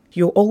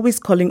 You're always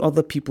calling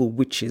other people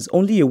witches.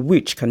 Only a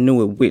witch can know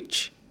a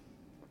witch.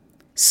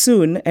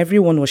 Soon,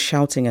 everyone was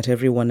shouting at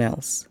everyone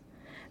else.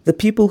 The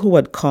people who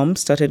had come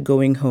started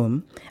going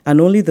home,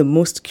 and only the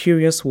most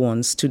curious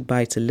ones stood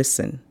by to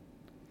listen.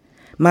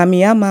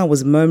 Mammy Ama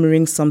was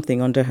murmuring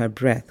something under her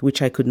breath,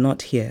 which I could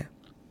not hear.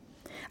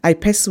 I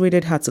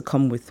persuaded her to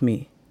come with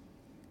me.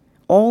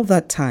 All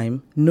that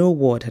time, no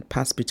word had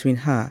passed between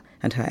her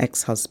and her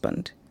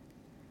ex-husband.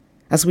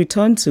 As we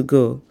turned to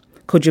go,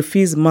 Kojo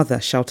Fee's mother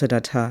shouted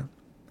at her,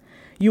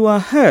 You are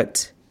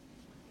hurt.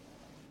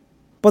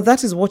 But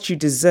that is what you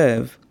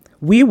deserve.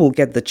 We will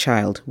get the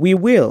child. We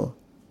will.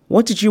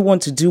 What did you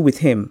want to do with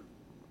him?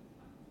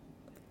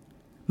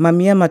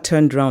 Mammy Ama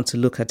turned round to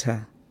look at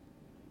her.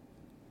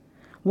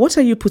 What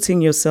are you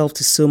putting yourself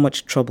to so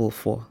much trouble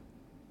for?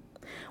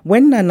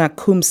 When Nana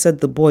Kum said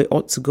the boy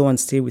ought to go and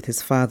stay with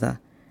his father,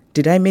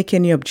 Did I make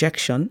any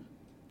objection?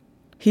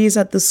 He is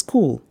at the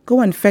school. Go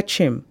and fetch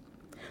him.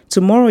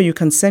 Tomorrow you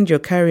can send your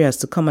carriers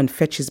to come and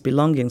fetch his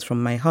belongings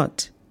from my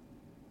hut.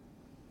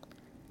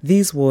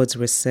 These words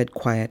were said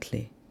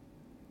quietly.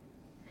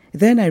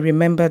 Then I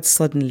remembered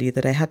suddenly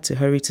that I had to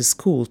hurry to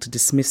school to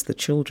dismiss the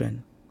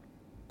children.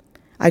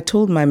 I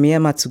told my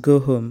Mama to go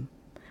home,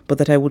 but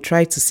that I would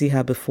try to see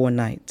her before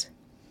night.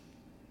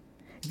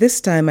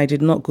 This time I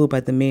did not go by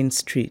the main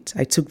street.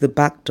 I took the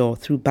back door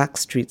through back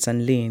streets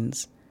and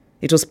lanes.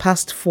 It was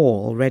past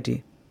 4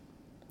 already.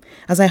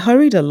 As I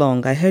hurried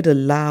along, I heard a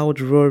loud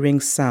roaring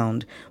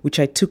sound, which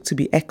I took to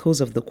be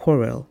echoes of the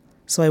quarrel,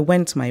 so I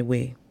went my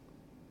way.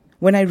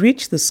 When I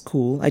reached the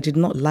school, I did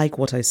not like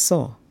what I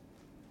saw.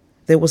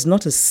 There was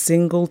not a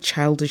single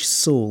childish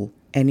soul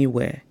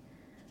anywhere,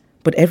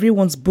 but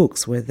everyone's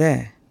books were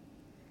there.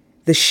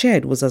 The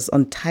shed was as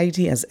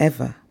untidy as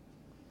ever.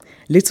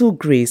 Little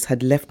Grace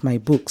had left my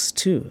books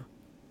too.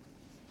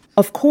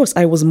 Of course,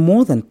 I was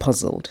more than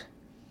puzzled.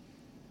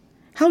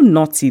 How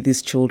naughty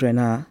these children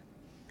are.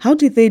 How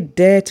did they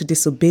dare to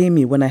disobey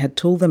me when I had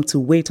told them to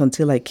wait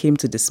until I came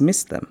to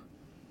dismiss them?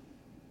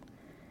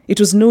 It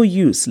was no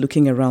use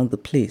looking around the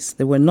place.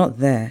 They were not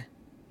there.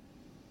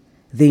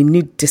 They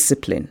need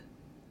discipline,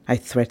 I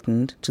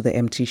threatened to the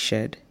empty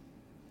shed.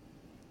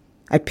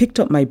 I picked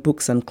up my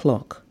books and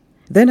clock.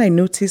 Then I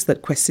noticed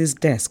that Kwesi's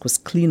desk was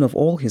clean of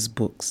all his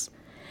books.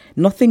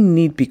 Nothing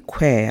need be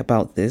queer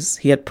about this.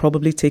 He had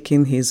probably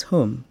taken his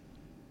home.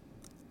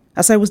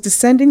 As I was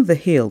descending the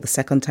hill the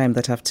second time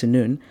that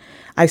afternoon,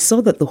 I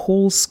saw that the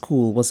whole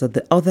school was at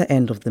the other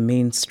end of the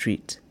main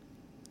street.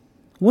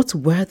 What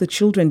were the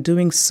children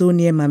doing so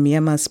near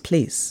Mamiama's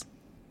place?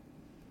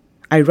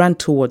 I ran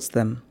towards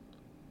them.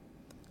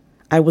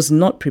 I was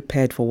not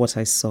prepared for what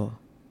I saw.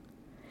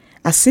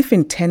 As if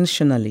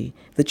intentionally,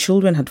 the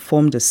children had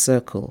formed a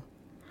circle.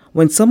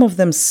 When some of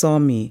them saw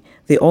me,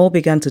 they all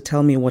began to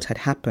tell me what had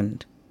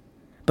happened.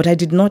 But I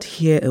did not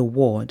hear a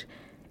word.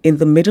 In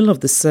the middle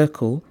of the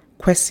circle,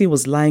 Kwesi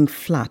was lying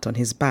flat on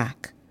his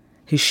back.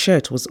 His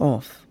shirt was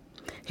off.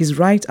 His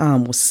right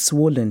arm was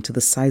swollen to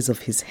the size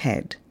of his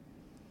head.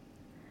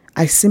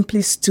 I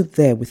simply stood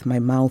there with my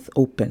mouth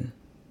open.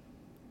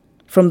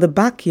 From the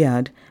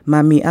backyard,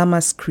 Mami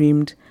Ama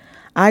screamed,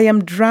 "I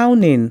am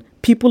drowning!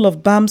 People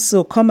of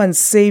Bamso, come and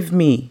save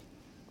me!"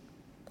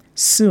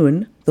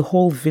 Soon, the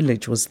whole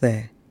village was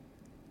there.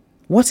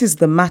 What is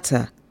the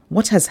matter?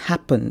 What has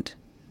happened?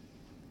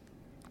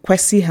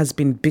 Kwesi has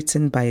been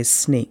bitten by a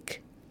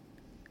snake.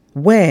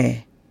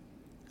 Where?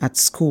 At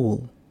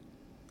school.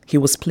 He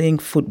was playing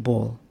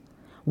football.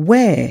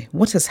 Where?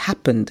 What has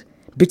happened?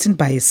 Bitten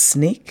by a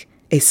snake?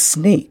 A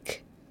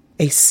snake?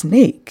 A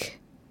snake?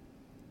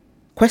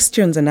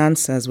 Questions and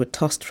answers were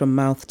tossed from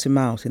mouth to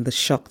mouth in the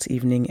shocked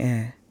evening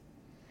air.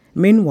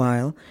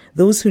 Meanwhile,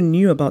 those who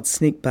knew about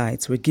snake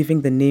bites were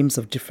giving the names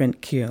of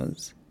different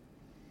cures.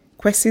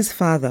 Kwesi's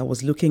father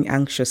was looking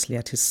anxiously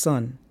at his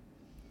son.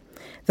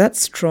 That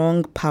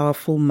strong,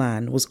 powerful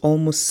man was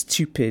almost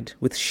stupid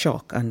with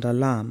shock and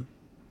alarm.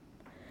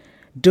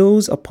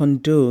 Dose upon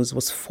dose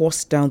was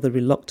forced down the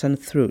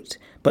reluctant throat,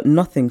 but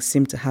nothing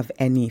seemed to have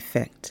any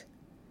effect.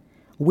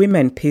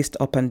 Women paced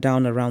up and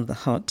down around the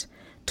hut,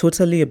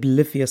 totally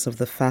oblivious of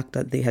the fact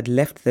that they had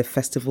left their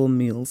festival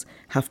meals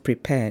half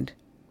prepared.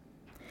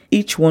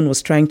 Each one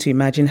was trying to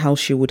imagine how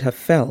she would have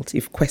felt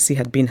if Kwesi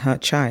had been her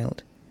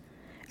child.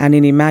 And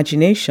in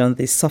imagination,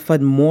 they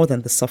suffered more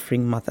than the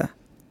suffering mother.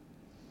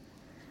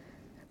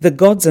 The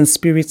gods and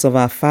spirits of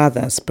our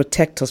fathers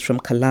protect us from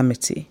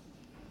calamity.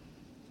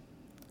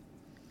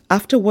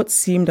 After what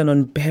seemed an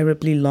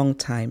unbearably long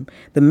time,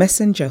 the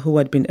messenger who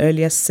had been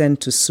earlier sent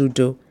to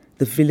Sudo,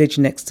 the village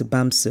next to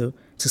Bamso,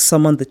 to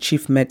summon the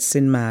chief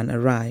medicine man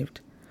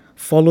arrived,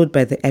 followed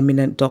by the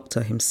eminent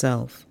doctor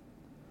himself.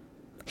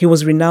 He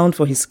was renowned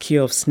for his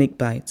cure of snake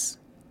bites.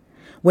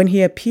 When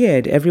he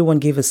appeared, everyone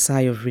gave a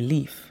sigh of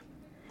relief.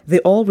 They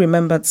all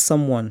remembered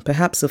someone,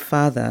 perhaps a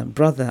father,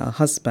 brother, or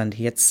husband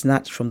he had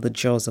snatched from the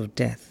jaws of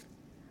death.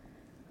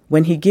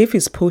 When he gave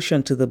his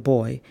potion to the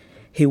boy,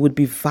 he would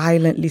be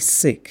violently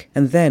sick,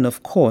 and then,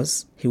 of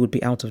course, he would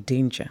be out of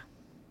danger.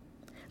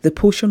 The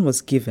potion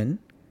was given.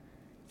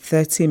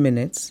 30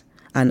 minutes,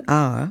 an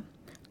hour,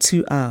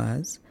 2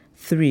 hours,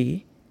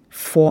 3,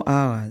 4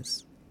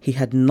 hours. He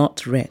had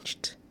not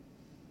retched.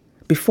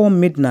 Before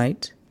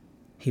midnight,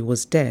 he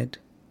was dead.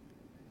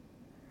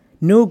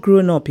 No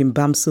grown-up in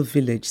Bamso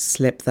village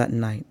slept that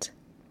night.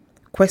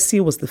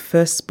 Kwesi was the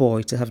first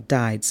boy to have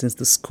died since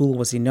the school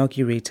was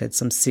inaugurated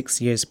some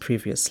 6 years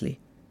previously.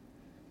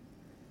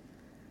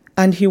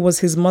 And he was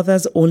his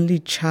mother's only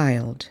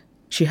child.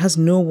 She has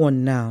no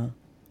one now.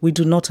 We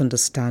do not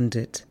understand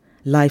it.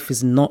 Life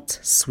is not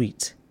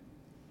sweet.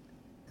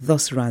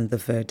 Thus ran the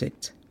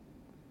verdict.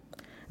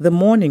 The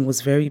morning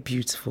was very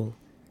beautiful.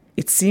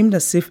 It seemed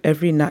as if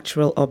every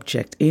natural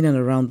object in and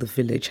around the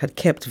village had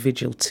kept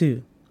vigil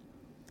too.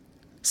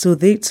 So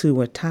they too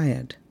were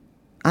tired.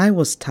 I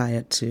was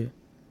tired too.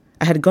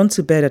 I had gone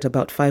to bed at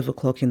about 5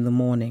 o'clock in the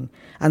morning,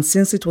 and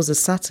since it was a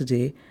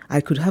Saturday,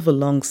 I could have a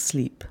long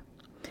sleep.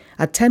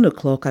 At 10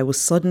 o'clock, I was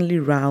suddenly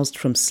roused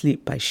from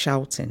sleep by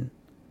shouting.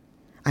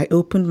 I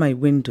opened my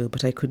window,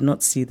 but I could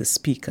not see the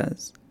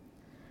speakers.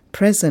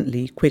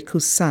 Presently, Kweku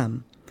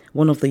Sam,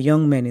 one of the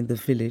young men in the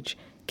village,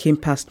 came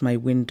past my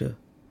window.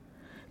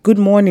 "Good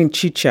morning,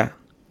 Chicha,"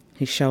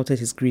 he shouted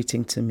his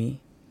greeting to me.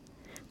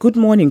 "Good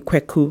morning,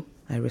 Kweku,"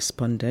 I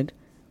responded.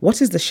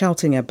 "What is the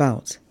shouting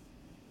about?"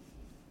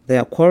 "They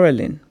are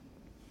quarreling."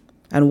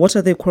 "And what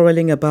are they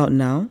quarreling about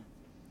now?"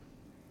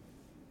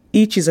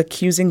 "Each is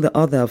accusing the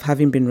other of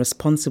having been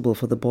responsible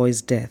for the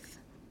boy's death."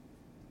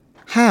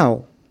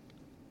 "How?"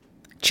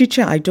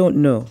 "Chicha, I don't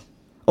know.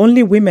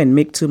 Only women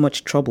make too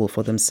much trouble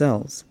for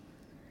themselves.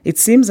 It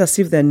seems as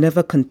if they're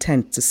never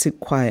content to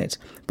sit quiet,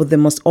 but they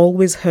must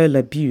always hurl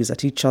abuse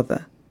at each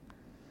other.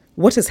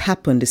 What has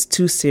happened is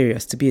too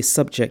serious to be a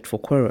subject for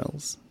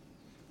quarrels.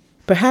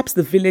 Perhaps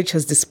the village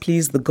has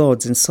displeased the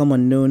gods in some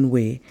unknown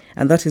way,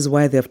 and that is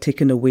why they have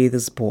taken away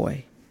this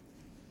boy."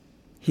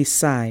 He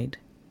sighed.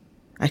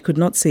 I could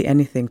not say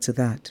anything to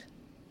that.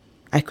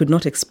 I could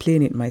not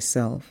explain it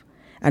myself,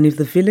 and if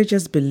the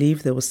villagers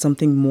believed there was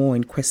something more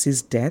in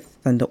Kwesi's death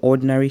than the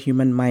ordinary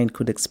human mind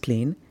could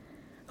explain,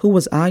 who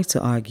was I to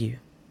argue?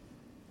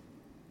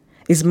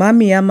 "Is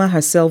Mami Ama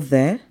herself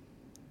there?"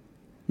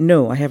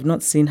 "No, I have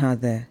not seen her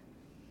there."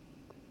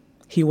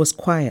 He was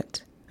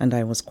quiet, and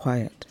I was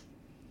quiet.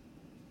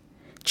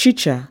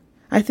 "Chicha,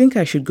 I think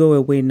I should go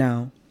away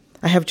now.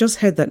 I have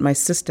just heard that my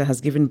sister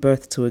has given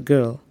birth to a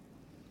girl."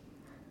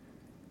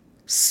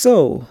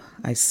 "So,"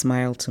 I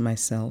smiled to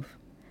myself,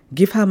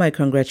 "give her my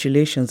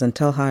congratulations and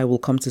tell her I will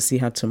come to see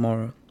her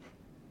tomorrow."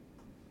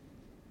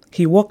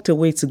 He walked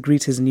away to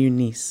greet his new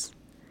niece.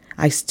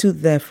 I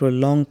stood there for a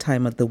long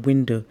time at the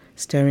window,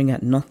 staring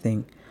at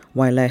nothing,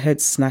 while I heard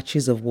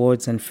snatches of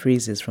words and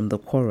phrases from the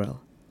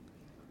quarrel.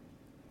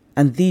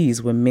 And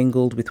these were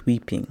mingled with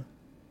weeping.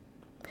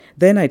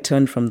 Then I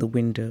turned from the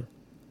window.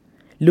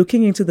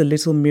 Looking into the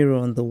little mirror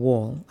on the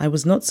wall, I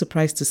was not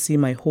surprised to see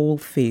my whole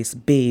face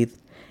bathed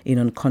in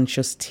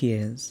unconscious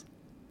tears.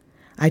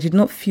 I did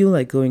not feel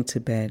like going to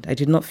bed. I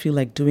did not feel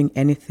like doing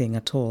anything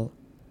at all.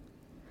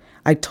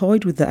 I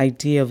toyed with the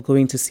idea of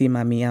going to see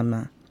Mami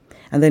Ama,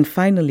 and then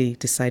finally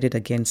decided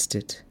against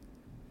it.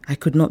 I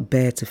could not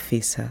bear to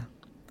face her,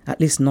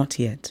 at least not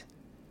yet.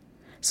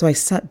 So I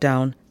sat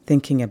down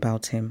thinking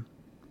about him.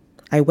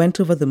 I went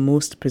over the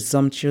most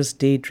presumptuous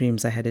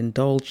daydreams I had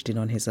indulged in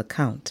on his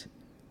account.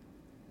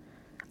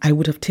 I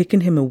would have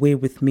taken him away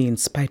with me in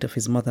spite of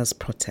his mother's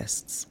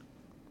protests.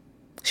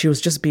 She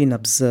was just being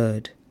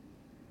absurd.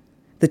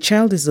 The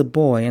child is a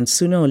boy, and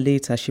sooner or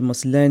later she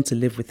must learn to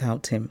live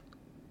without him.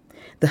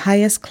 The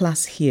highest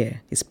class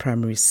here is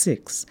primary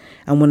 6,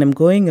 and when I'm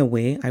going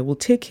away, I will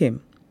take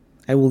him.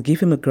 I will give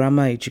him a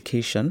grammar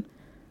education.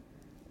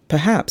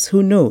 Perhaps,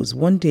 who knows,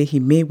 one day he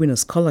may win a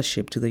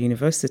scholarship to the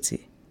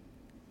university.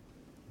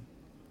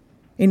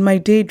 In my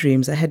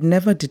daydreams, I had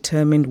never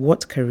determined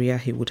what career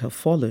he would have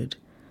followed,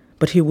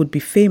 but he would be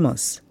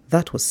famous,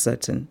 that was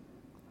certain.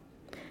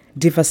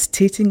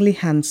 Devastatingly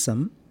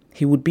handsome,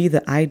 he would be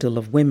the idol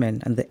of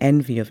women and the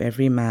envy of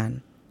every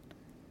man.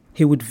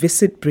 He would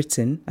visit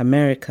Britain,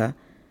 America,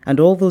 and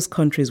all those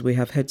countries we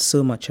have heard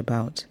so much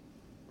about.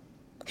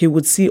 He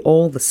would see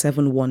all the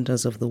 7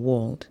 wonders of the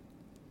world.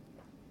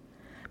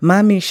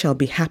 Mami shall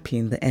be happy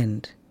in the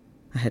end,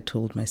 I had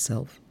told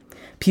myself.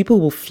 People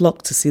will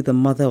flock to see the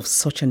mother of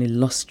such an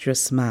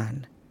illustrious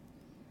man.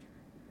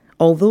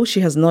 Although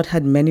she has not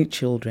had many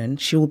children,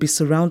 she will be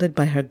surrounded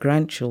by her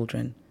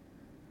grandchildren,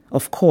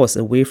 of course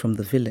away from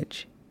the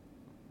village.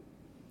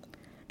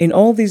 In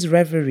all these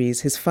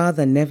reveries, his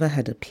father never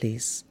had a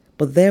place,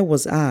 but there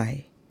was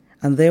I,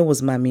 and there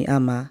was Mami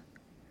Ama,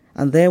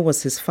 and there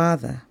was his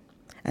father,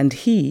 and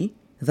he,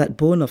 that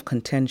bone of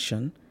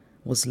contention,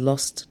 was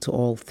lost to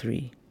all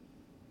 3.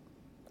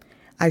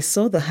 I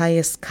saw the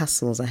highest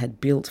castles I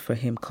had built for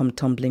him come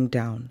tumbling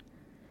down,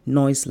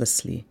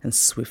 noiselessly and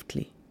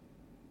swiftly.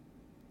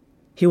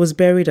 He was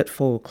buried at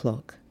 4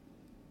 o'clock.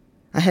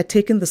 I had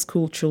taken the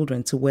school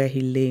children to where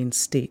he lay in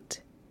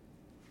state.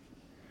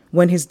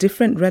 When his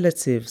different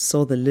relatives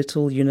saw the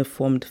little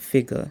uniformed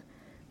figure,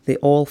 they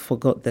all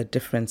forgot their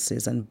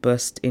differences and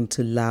burst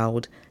into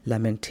loud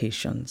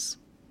lamentations.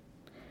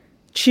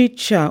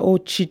 "Chicha, oh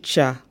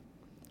Chicha,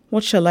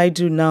 what shall I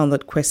do now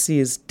that Kwesi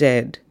is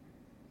dead?"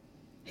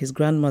 His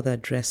grandmother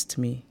addressed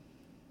me.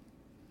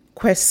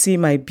 "Kwesi,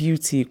 my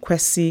beauty,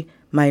 Kwesi,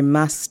 my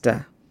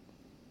master.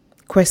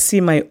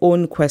 Kwesi, my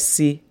own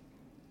Kwesi,"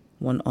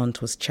 one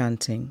aunt was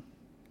chanting.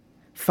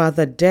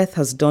 "Father, death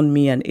has done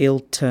me an ill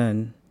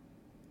turn."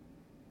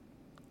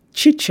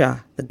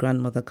 "Chicha," the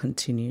grandmother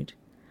continued,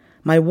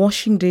 "my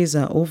washing days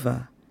are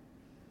over,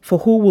 for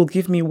who will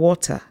give me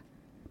water?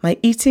 My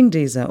eating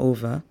days are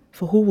over,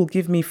 for who will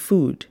give me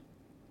food?"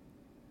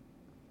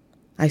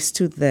 I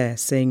stood there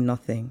saying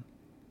nothing.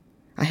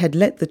 I had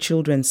let the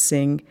children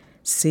sing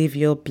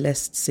 "Savior,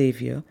 Blessed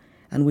Savior,"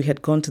 and we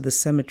had gone to the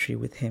cemetery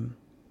with him.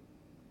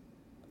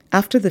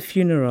 After the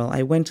funeral,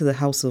 I went to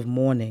the house of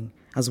mourning,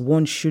 as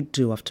one should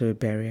do after a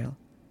burial.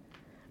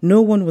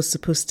 No one was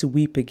supposed to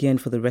weep again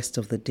for the rest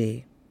of the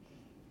day.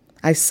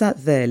 I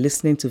sat there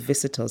listening to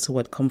visitors who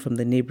had come from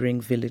the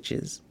neighboring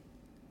villages.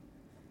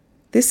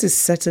 This is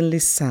certainly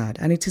sad,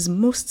 and it is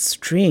most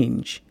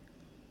strange.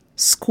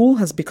 School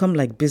has become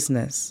like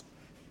business.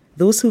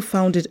 Those who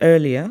found it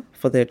earlier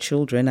for their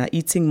children are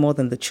eating more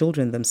than the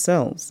children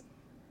themselves.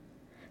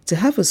 To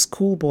have a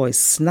schoolboy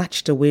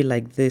snatched away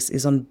like this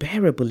is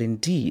unbearable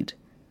indeed,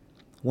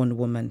 one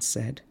woman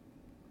said.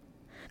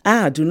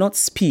 "Ah, do not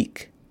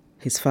speak,"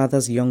 his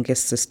father's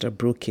youngest sister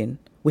broke in.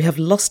 "We have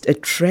lost a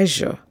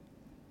treasure."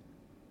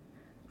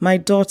 "My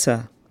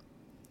daughter,"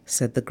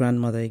 said the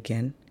grandmother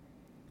again,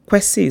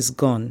 "Kwesi is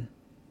gone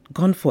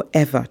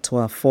forever to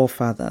our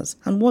forefathers.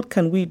 And what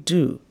can we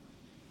do?"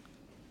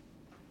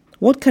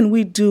 What can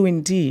we do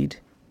indeed?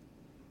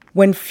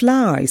 When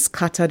flour is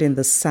scattered in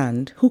the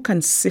sand, who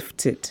can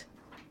sift it?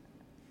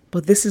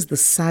 But this is the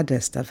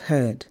saddest I've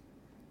heard,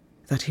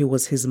 that he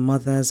was his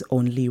mother's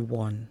only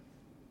one.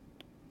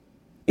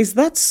 "Is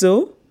that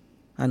so?"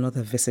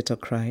 another visitor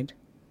cried.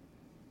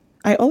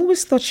 "I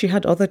always thought she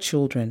had other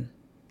children.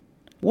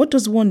 What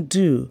does one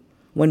do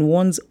when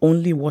one's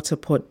only water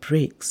pot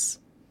breaks?"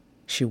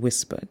 she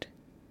whispered.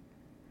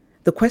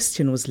 The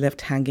question was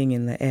left hanging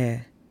in the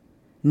air.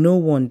 No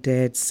one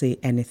dared say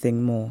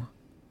anything more.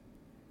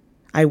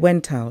 I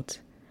went out.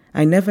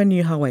 I never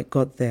knew how I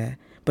got there,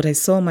 but I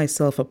saw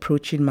myself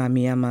approaching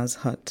Mami Ama's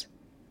hut.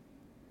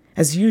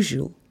 As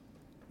usual,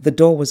 the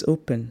door was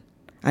open.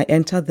 I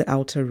entered the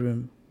outer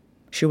room.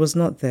 She was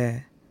not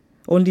there.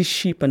 Only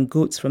sheep and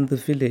goats from the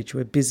village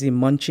were busy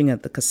munching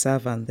at the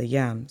cassava and the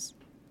yams.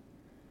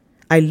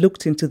 I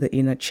looked into the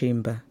inner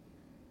chamber.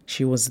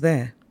 She was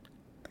there.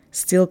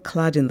 Still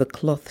clad in the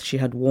cloth she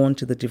had worn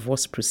to the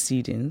divorce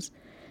proceedings,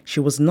 she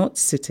was not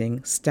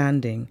sitting,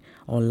 standing,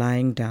 or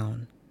lying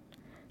down.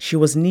 She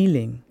was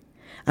kneeling,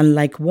 and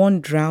like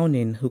one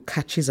drowning who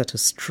catches at a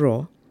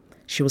straw,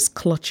 she was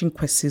clutching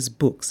Kwesi's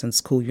books and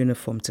school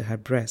uniform to her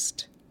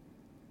breast.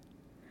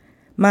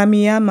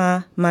 "Mami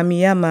Ama,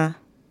 Mami Ama,"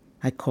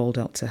 I called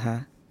out to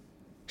her.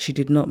 She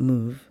did not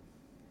move.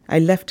 I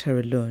left her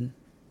alone.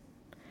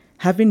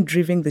 Having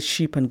driven the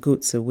sheep and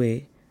goats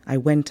away, I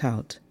went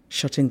out,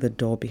 shutting the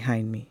door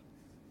behind me.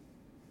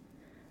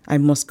 I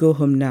must go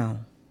home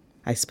now,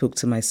 I spoke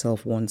to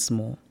myself once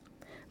more.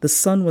 The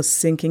sun was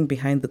sinking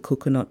behind the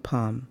coconut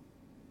palm.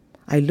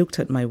 I looked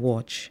at my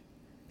watch.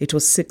 It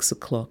was 6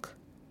 o'clock.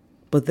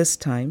 But this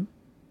time,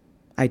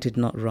 I did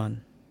not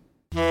run.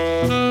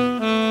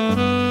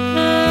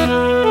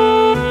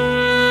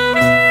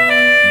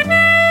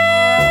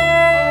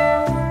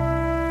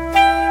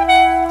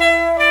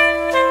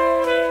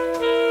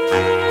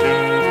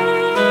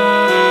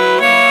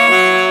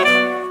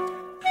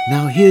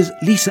 Now here's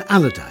Lisa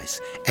Allardyce,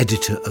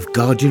 editor of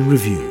Guardian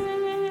Review.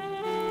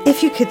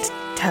 If you could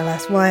tell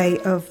us why,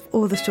 of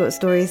all the short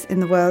stories in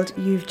the world,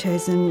 you've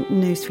chosen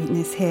No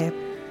Sweetness Here.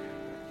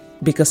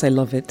 Because I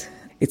love it.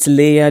 It's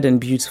layered and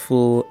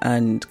beautiful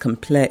and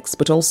complex,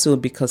 but also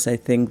because I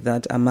think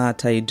that Ama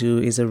Ata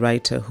Aidoo is a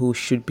writer who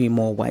should be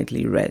more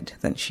widely read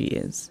than she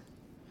is.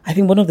 I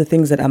think one of the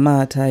things that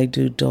Ama Ata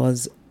Aidoo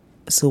does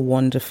so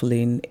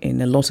wonderfully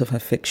in a lot of her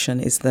fiction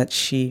is that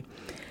she,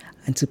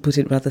 and to put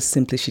it rather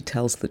simply, she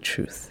tells the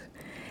truth.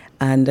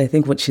 And I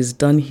think what she's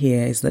done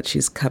here is that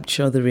she's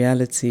captured the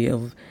reality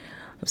of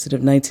sort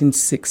of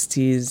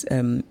 1960s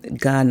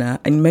Ghana,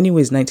 in many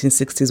ways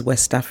 1960s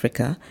West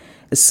Africa,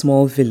 a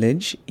small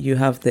village. You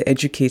have the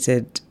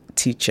educated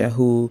teacher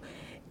who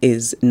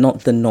is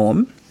not the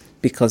norm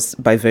because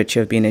by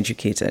virtue of being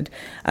educated,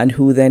 and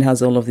who then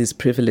has all of these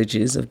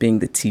privileges of being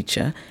the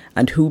teacher,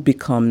 and who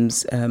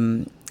becomes,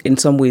 in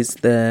some ways,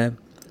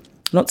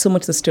 not so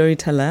much the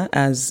storyteller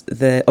as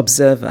the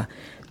observer.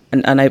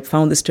 And I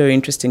found the story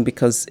interesting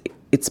because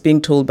it's being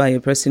told by a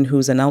person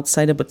who's an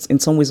outsider, but in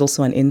some ways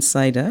also an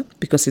insider,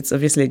 because it's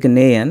obviously a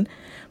Ghanaian,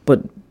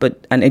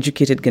 but an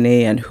educated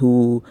Ghanaian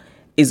who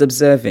is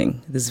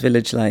observing this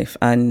village life.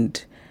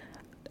 And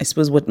I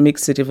suppose what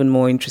makes it even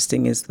more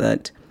interesting is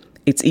that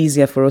it's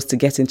easier for us to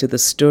get into the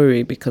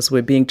story because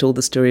we're being told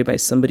the story by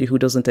somebody who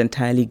doesn't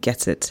entirely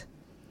get it.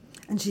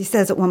 And she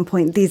says at one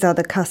point, "These are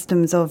the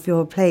customs of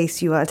your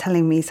place. You are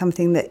telling me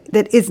something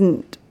that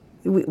isn't,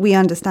 we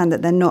understand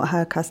that they're not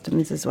her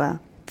customs as well."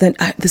 Then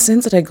the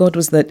sense that I got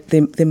was that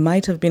they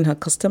might have been her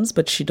customs,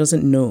 but she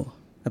doesn't know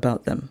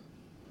about them.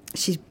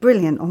 She's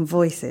brilliant on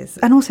voices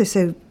and also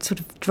so sort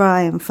of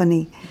dry and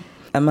funny.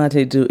 Ama Ata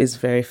Aidoo is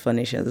very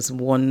funny. She has this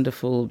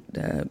wonderful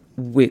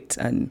wit,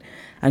 and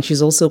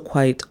she's also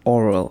quite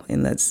oral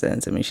in that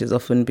sense. I mean, she's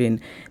often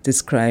been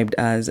described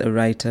as a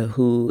writer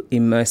who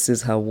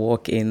immerses her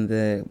work in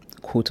the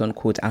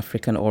quote-unquote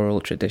African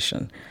oral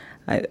tradition.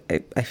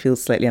 I feel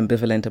slightly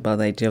ambivalent about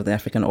the idea of the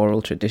African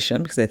oral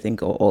tradition because I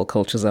think all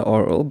cultures are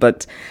oral,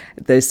 but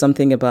there's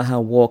something about her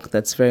work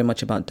that's very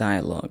much about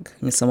dialogue.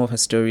 I mean, some of her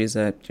stories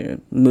are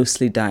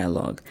mostly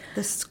dialogue.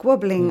 The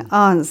squabbling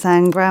aunts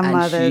and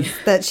grandmothers,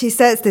 that she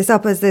sets this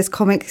up as this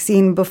comic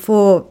scene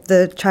before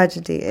the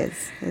tragedy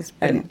is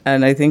brilliant.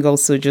 And I think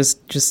also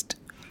just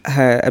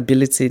her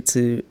ability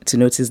to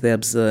notice the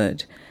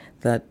absurd,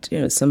 that,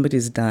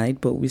 somebody's died,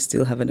 but we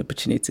still have an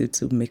opportunity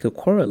to make a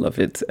quarrel of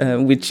it,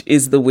 which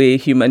is the way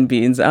human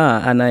beings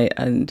are.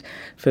 And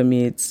for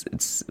me,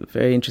 it's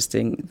very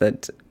interesting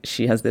that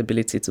she has the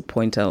ability to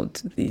point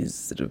out these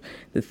sort of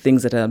the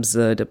things that are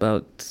absurd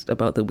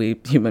about the way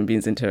human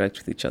beings interact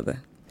with each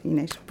other. She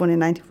was born in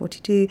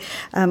 1942,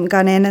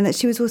 Ghanaian, and that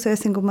she was also a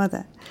single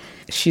mother.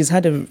 She's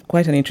had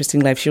quite an interesting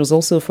life. She was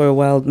also for a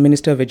while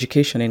Minister of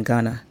Education in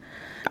Ghana.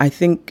 I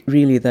think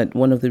really that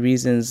one of the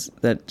reasons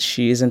that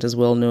she isn't as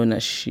well known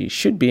as she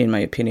should be, in my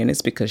opinion,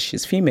 is because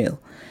she's female.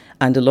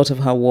 And a lot of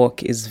her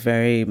work is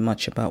very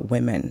much about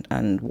women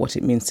and what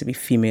it means to be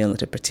female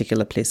at a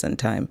particular place and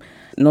time.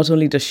 Not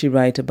only does she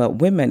write about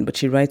women, but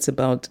she writes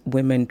about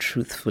women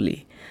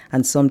truthfully.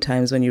 And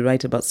sometimes when you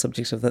write about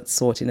subjects of that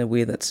sort in a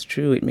way that's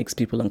true, it makes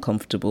people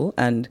uncomfortable.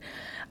 And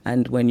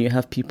when you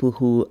have people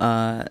who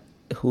are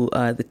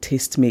the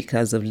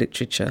tastemakers of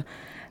literature,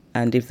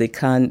 and if they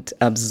can't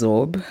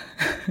absorb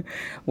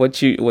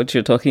what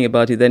you're talking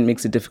about, it then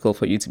makes it difficult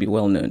for you to be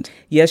well known.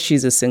 Yes,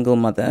 she's a single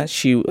mother.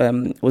 She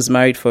was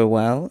married for a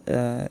while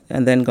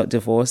and then got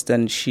divorced,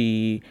 and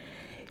she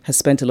has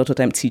spent a lot of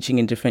time teaching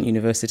in different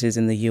universities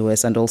in the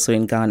US and also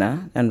in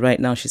Ghana. And right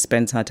now she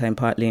spends her time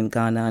partly in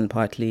Ghana and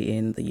partly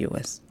in the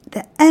US.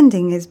 The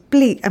ending is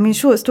bleak. I mean,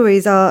 short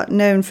stories are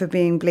known for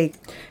being bleak.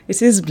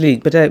 It is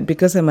bleak, but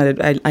because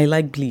I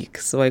like bleak,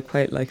 so I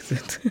quite liked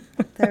it.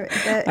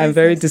 I'm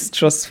very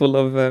distrustful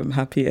of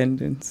happy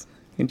endings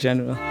in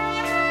general.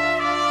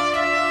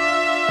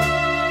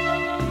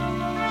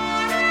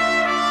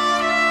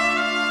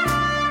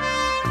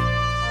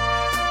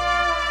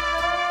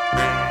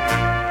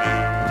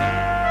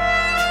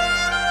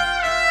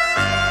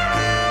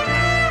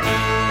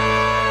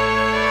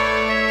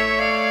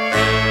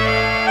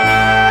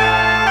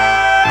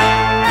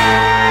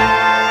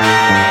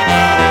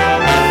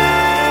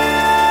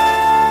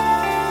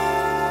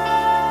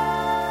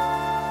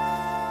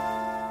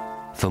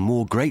 For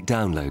more great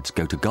downloads,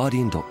 go to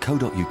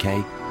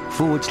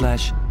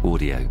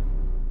guardian.co.uk/audio.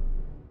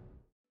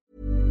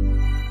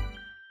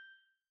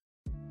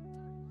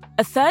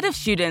 A third of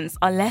students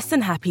are less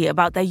than happy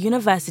about their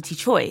university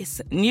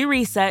choice, new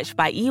research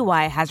by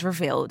EY has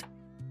revealed.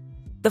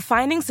 The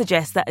findings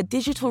suggest that a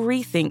digital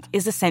rethink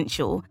is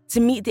essential to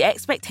meet the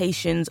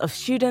expectations of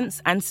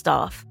students and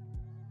staff.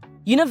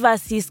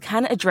 Universities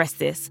can address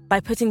this by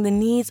putting the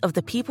needs of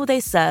the people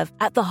they serve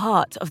at the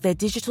heart of their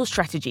digital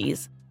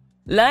strategies.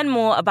 Learn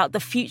more about the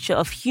future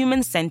of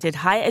human-centered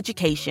higher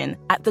education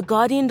at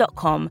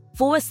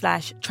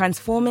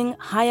theguardian.com/transforming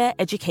higher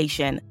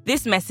education.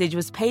 This message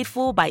was paid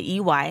for by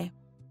EY.